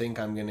don't think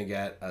I'm going to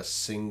get a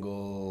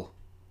single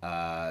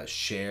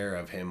share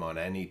of him on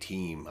any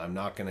team. I'm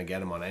not going to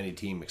get him on any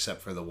team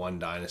except for the one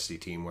dynasty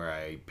team where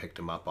I picked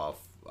him up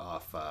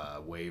off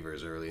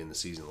waivers early in the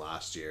season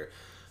last year.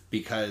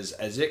 Because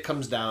as it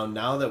comes down,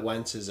 now that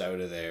Wentz is out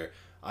of there,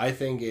 I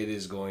think it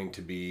is going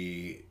to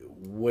be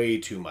way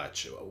too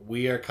much.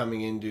 We are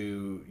coming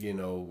into,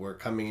 we're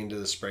coming into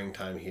the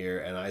springtime here,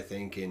 and I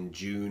think in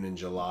June and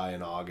July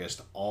and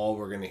August, all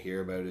we're going to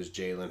hear about is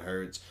Jalen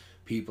Hurts.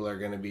 People are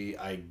going to be,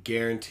 I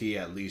guarantee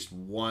at least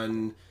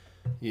one,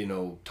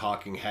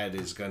 talking head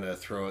is going to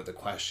throw out the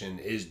question,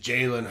 is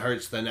Jalen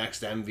Hurts the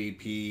next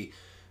MVP?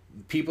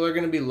 People are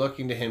going to be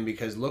looking to him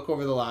because look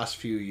over the last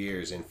few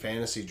years in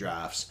fantasy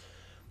drafts,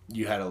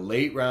 you had a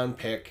late round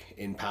pick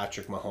in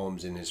Patrick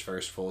Mahomes in his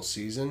first full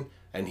season,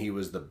 and he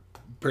was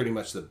pretty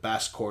much the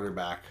best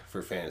quarterback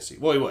for fantasy.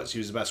 Well, he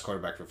was the best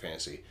quarterback for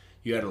fantasy.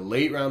 You had a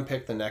late round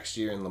pick the next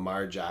year in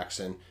Lamar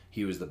Jackson.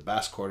 He was the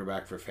best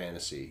quarterback for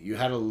fantasy. You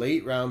had a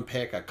late round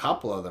pick, a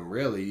couple of them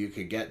really. You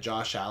could get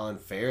Josh Allen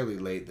fairly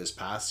late this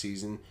past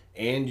season,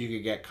 and you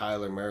could get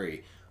Kyler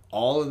Murray.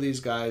 All of these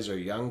guys are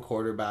young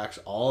quarterbacks.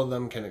 All of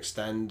them can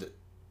extend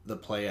the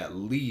play at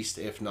least,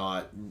 if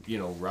not,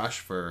 rush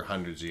for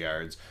hundreds of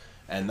yards.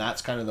 And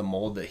that's kind of the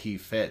mold that he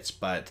fits.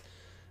 But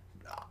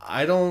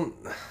I don't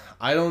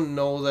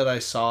know that I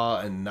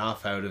saw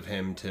enough out of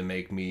him to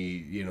make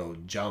me,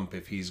 jump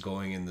if he's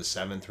going in the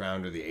 7th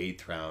round or the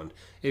 8th round.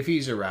 If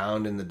he's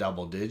around in the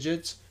double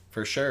digits,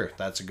 for sure,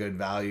 that's a good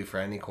value for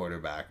any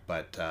quarterback.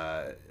 But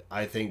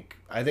I think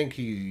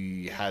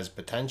he has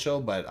potential,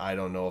 but I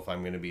don't know if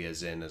I'm going to be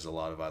as in as a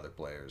lot of other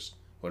players.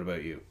 What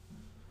about you?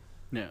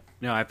 No,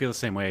 I feel the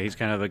same way. He's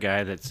kind of a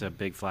guy that's a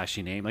big,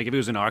 flashy name. Like if it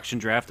was an auction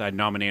draft, I'd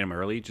nominate him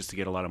early just to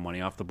get a lot of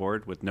money off the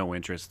board with no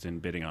interest in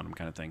bidding on him,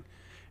 kind of thing.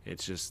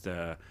 It's just,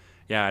 I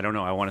don't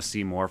know. I want to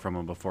see more from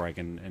him before I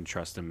can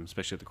trust him,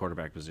 especially at the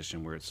quarterback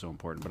position where it's so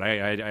important. But I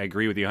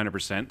agree with you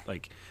 100%.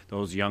 Like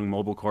those young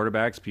mobile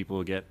quarterbacks,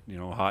 people get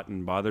hot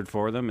and bothered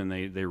for them, and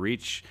they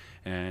reach,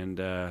 and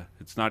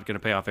it's not going to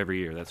pay off every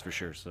year. That's for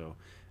sure. So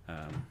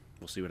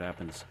we'll see what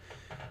happens.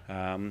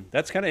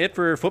 That's kind of it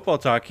for football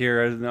talk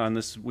here on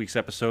this week's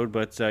episode.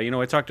 But,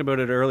 I talked about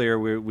it earlier.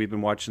 We've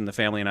been watching, the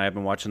family and I have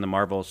been watching the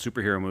Marvel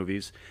superhero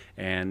movies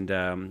and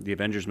the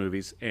Avengers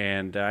movies.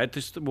 And I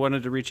just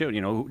wanted to reach out.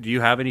 Do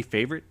you have any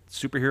favorite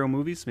superhero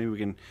movies? Maybe we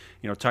can,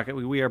 talk.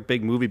 We are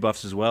big movie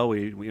buffs as well.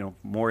 We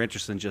more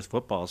interested in just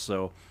football.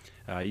 So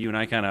you and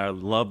I kind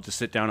of love to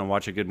sit down and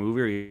watch a good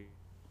movie or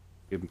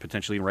even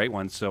potentially write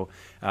one. So,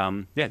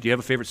 do you have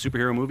a favorite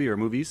superhero movie or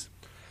movies?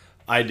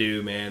 I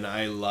do, man.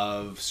 I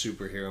love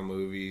superhero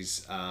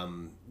movies.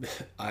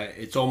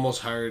 It's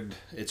almost hard.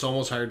 It's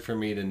almost hard for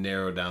me to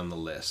narrow down the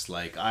list.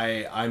 Like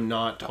I'm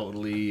not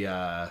totally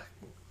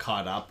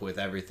caught up with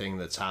everything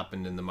that's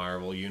happened in the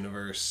Marvel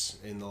universe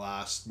in the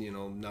last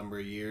number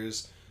of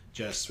years,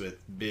 just with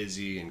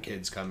busy and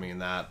kids coming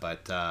and that.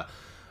 But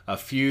a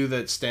few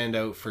that stand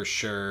out for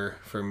sure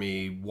for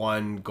me.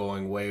 One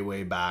going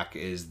way back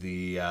is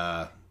the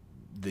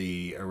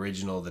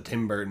original, the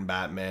Tim Burton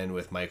Batman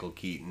with Michael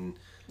Keaton.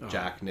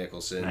 Jack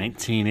Nicholson.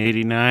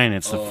 1989.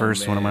 It's the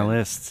first one on my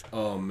list.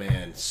 Oh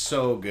man,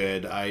 so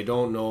good. I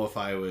don't know if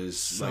I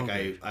was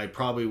I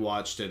probably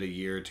watched it a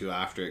year or two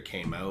after it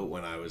came out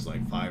when I was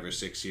like 5 or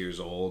 6 years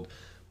old,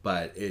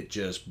 but it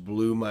just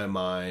blew my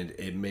mind.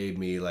 It made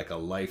me like a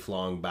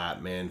lifelong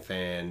Batman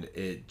fan.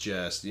 It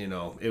just,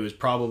 it was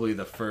probably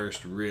the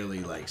first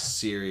really like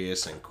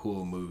serious and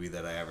cool movie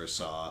that I ever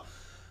saw.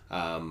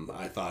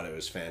 I thought it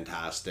was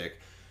fantastic.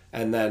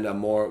 And then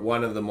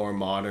one of the more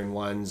modern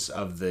ones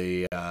of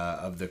the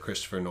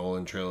Christopher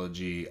Nolan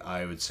trilogy,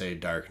 I would say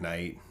Dark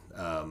Knight.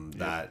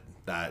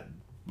 That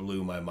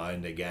blew my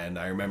mind again.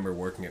 I remember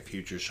working at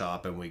Future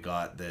Shop and we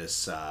got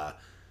this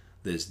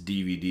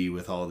DVD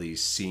with all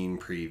these scene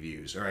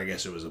previews, or I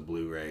guess it was a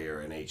Blu-ray or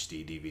an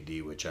HD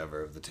DVD,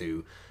 whichever of the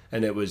two.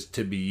 And it was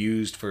to be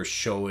used for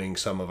showing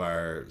some of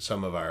our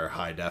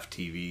high def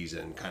TVs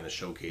and kind of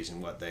showcasing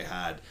what they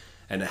had.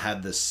 And it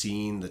had the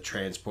scene, the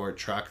transport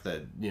truck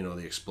that, the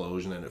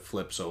explosion and it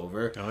flips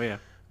over. Oh, yeah.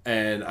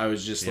 And I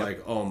was just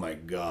like, oh my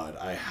God,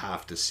 I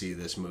have to see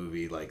this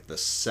movie like the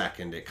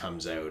second it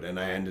comes out. And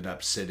I ended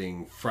up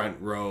sitting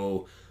front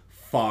row,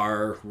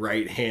 far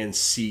right-hand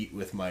seat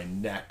with my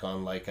neck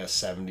on like a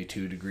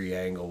 72-degree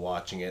angle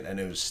watching it. And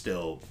it was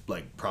still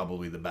like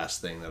probably the best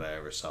thing that I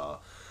ever saw.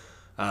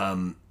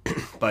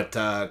 But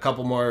a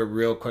couple more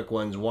real quick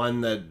ones.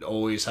 One that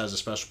always has a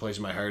special place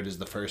in my heart is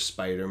the first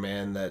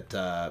Spider-Man,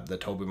 the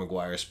Tobey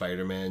Maguire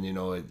Spider-Man.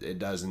 It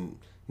doesn't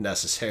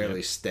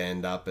necessarily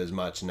stand up as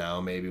much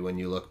now maybe when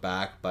you look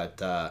back, but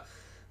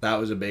that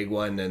was a big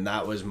one. And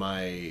that was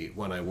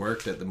when I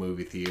worked at the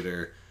movie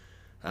theater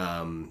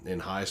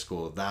in high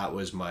school, that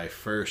was my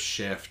first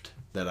shift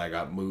that I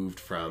got moved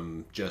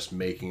from just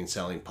making and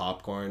selling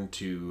popcorn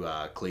to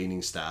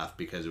cleaning staff,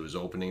 because it was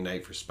opening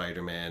night for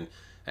Spider-Man.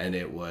 And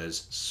it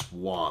was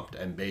swamped.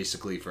 And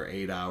basically for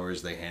 8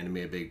 hours, they handed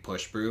me a big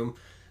push broom.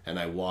 And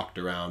I walked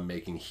around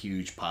making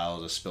huge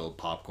piles of spilled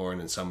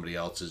popcorn. And somebody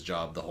else's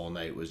job the whole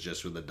night was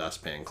just with a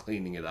dustpan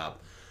cleaning it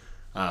up.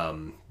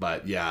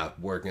 But yeah,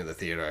 working at the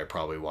theater, I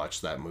probably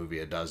watched that movie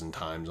a dozen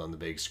times on the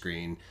big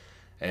screen.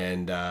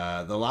 And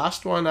the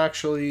last one,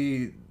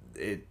 actually,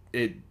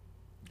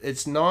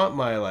 it's not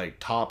my like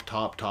top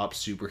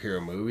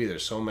superhero movie.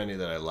 There's so many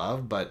that I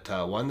love, but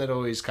one that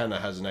always kind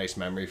of has a nice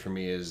memory for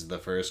me is the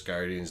first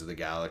Guardians of the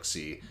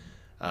Galaxy.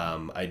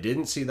 I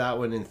didn't see that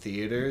one in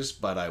theaters,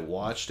 but I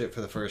watched it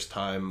for the first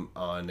time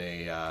on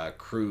a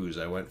cruise.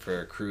 I went for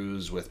a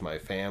cruise with my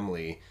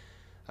family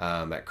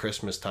at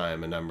Christmas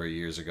time a number of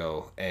years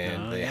ago,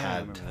 and they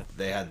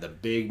had the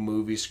big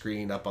movie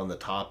screen up on the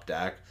top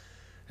deck.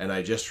 And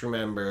I just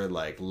remember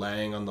like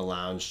laying on the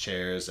lounge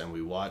chairs and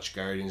we watched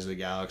Guardians of the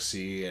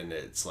Galaxy, and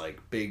it's like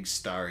big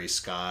starry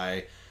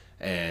sky,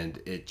 and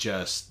it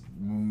just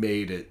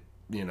made it,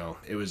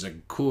 it was a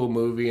cool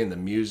movie and the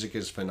music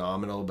is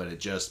phenomenal, but it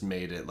just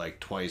made it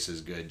like twice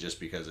as good just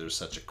because it was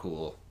such a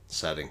cool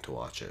setting to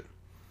watch it.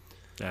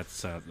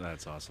 That's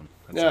awesome.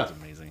 That sounds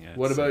amazing.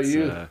 What about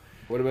you?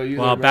 What about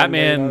you? Well,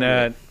 Batman,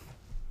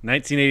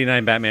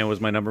 1989 Batman was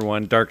my number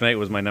one. Dark Knight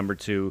was my number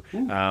two.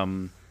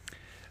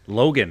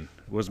 Logan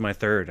was my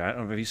third. I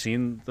don't know. Have you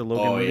seen the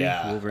Logan movie?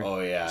 Wolverine? Oh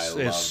yeah,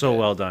 it's so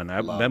well done.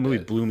 That movie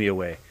blew me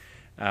away.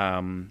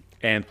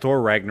 And Thor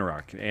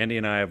Ragnarok. Andy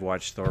and I have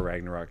watched Thor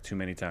Ragnarok too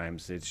many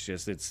times.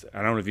 It's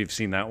I don't know if you've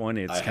seen that one.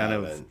 It's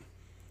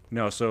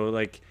so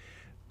like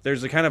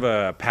there's a kind of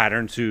a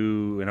pattern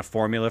and a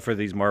formula for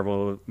these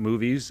Marvel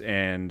movies,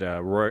 and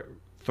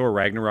Thor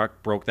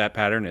Ragnarok broke that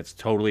pattern. It's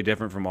totally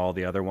different from all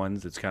the other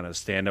ones. It's kind of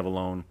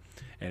stand-alone.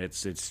 And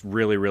it's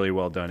really, really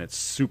well done. It's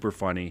super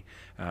funny.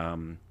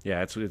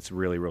 It's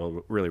really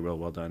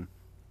well done.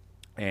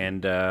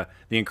 And The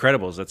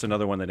Incredibles, that's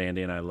another one that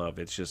Andy and I love.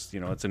 It's just,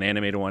 it's an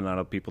animated one. A lot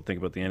of people think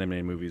about the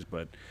animated movies,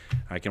 but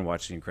I can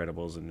watch The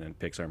Incredibles and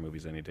Pixar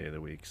movies any day of the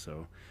week.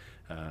 So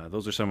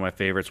those are some of my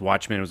favorites.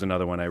 Watchmen was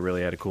another one I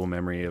really had a cool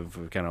memory of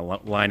kind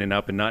of lining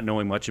up and not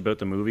knowing much about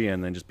the movie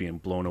and then just being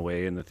blown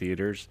away in the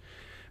theaters.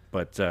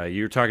 But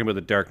you were talking about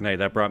The Dark Knight.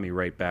 That brought me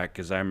right back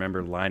because I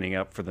remember lining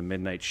up for the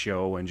midnight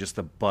show and just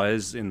the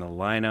buzz in the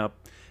lineup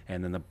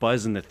and then the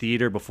buzz in the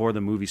theater before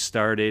the movie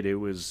started. It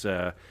was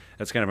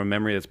that's kind of a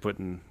memory that's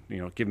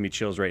giving me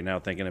chills right now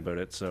thinking about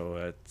it.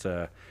 So it's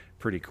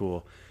pretty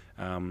cool.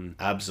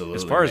 Absolutely,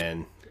 as far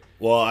man.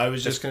 Well, I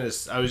was just gonna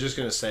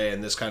say,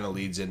 and this kind of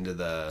leads into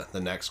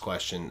the next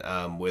question.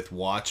 With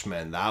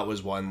Watchmen, that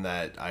was one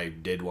that I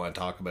did want to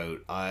talk about.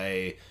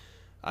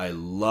 I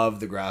love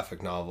the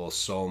graphic novel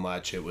so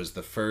much. It was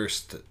the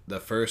first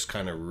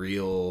kind of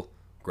real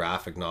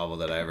graphic novel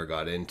that I ever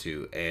got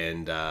into,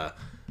 and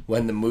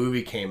when the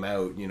movie came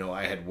out, you know,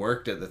 I had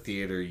worked at the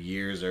theater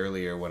years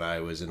earlier when I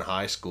was in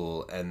high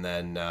school, and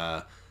then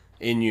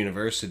in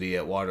university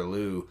at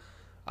Waterloo,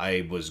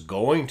 I was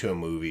going to a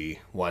movie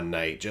one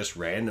night just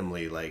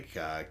randomly, like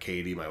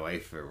Katie, my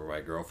wife or my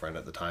girlfriend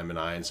at the time, and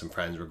I and some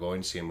friends were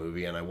going to see a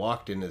movie, and I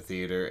walked into the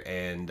theater,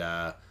 and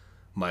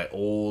my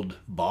old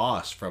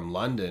boss from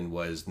London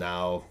was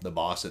now the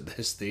boss at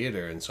this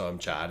theater, and so I'm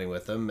chatting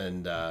with him,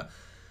 and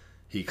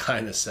he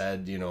kind of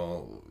said, you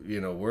know,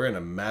 we're in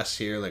a mess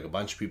here, like a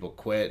bunch of people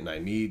quit, and I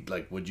need,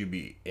 like, would you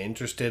be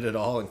interested at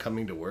all in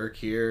coming to work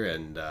here,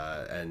 and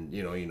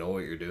you know what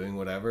you're doing,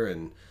 whatever,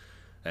 and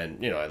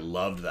you know, I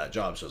loved that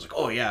job, so I was like,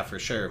 oh yeah, for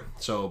sure.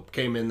 So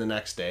came in the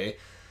next day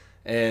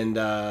and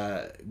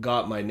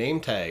got my name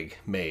tag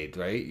made,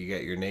 right? You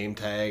get your name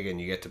tag and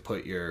you get to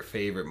put your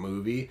favorite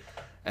movie.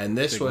 And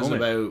this was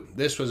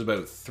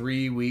about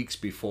 3 weeks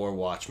before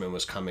Watchmen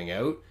was coming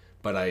out,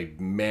 but I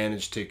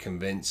managed to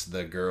convince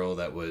the girl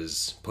that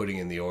was putting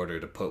in the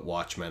order to put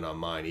Watchmen on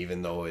mine,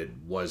 even though it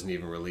wasn't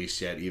even released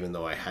yet, even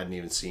though I hadn't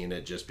even seen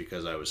it, just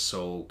because I was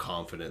so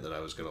confident that I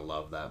was going to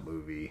love that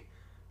movie.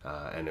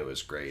 And it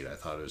was great. I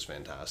thought it was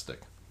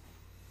fantastic.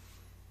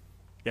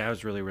 Yeah, it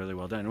was really, really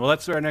well done. Well,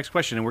 that's our next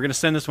question, and we're going to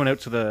send this one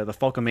out to the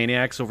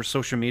Falcomaniacs over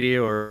social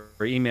media or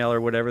email or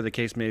whatever the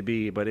case may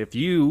be. But if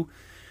you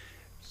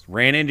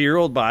ran into your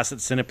old boss at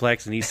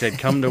Cineplex and he said,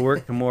 come to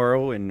work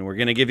tomorrow and we're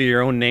going to give you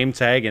your own name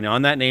tag, and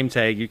on that name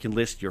tag you can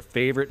list your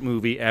favorite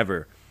movie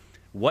ever,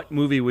 what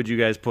movie would you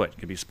guys put? It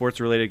could be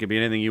sports related, it could be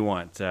anything you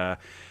want.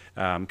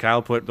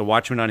 Kyle put The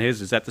Watchmen on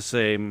his. Is that the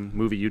same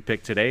movie you'd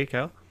pick today,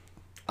 Kyle?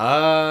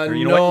 Or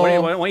you know no.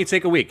 what? Why don't you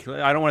take a week?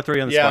 I don't want to throw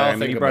you on the spot. I'll I mean,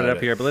 think you brought it about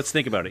up here, but let's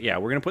think about it. Yeah,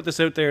 we're going to put this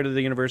out there to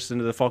the universe and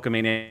to the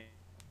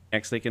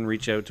Falcomaniacs. They can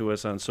reach out to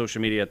us on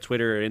social media,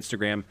 Twitter or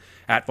Instagram,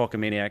 at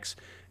Falcomaniacs.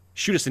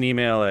 Shoot us an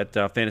email at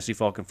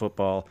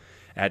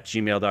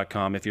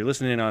fantasyfalconfootball@gmail.com. If you're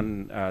listening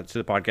on to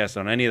the podcast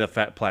on any of the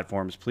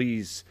platforms,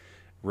 please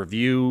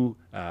review,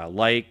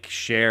 like,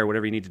 share,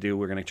 whatever you need to do.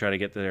 We're going to try to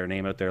get their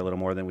name out there a little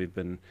more than we've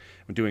been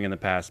doing in the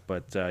past.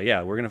 But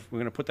yeah, we're gonna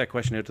put that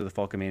question out to the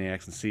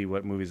Falcomaniacs and see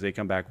what movies they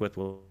come back with.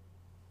 We'll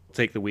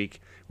take the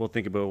week. We'll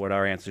think about what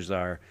our answers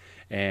are.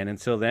 And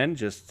until then,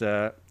 just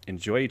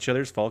enjoy each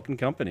other's Falcon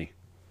company.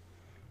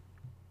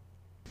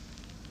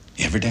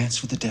 You ever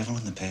dance with the devil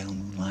in the pale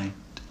moonlight?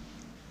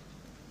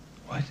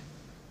 What?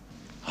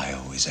 I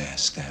always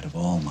ask that of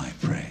all my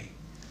prey.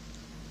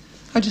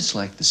 I just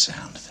like the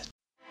sound of it.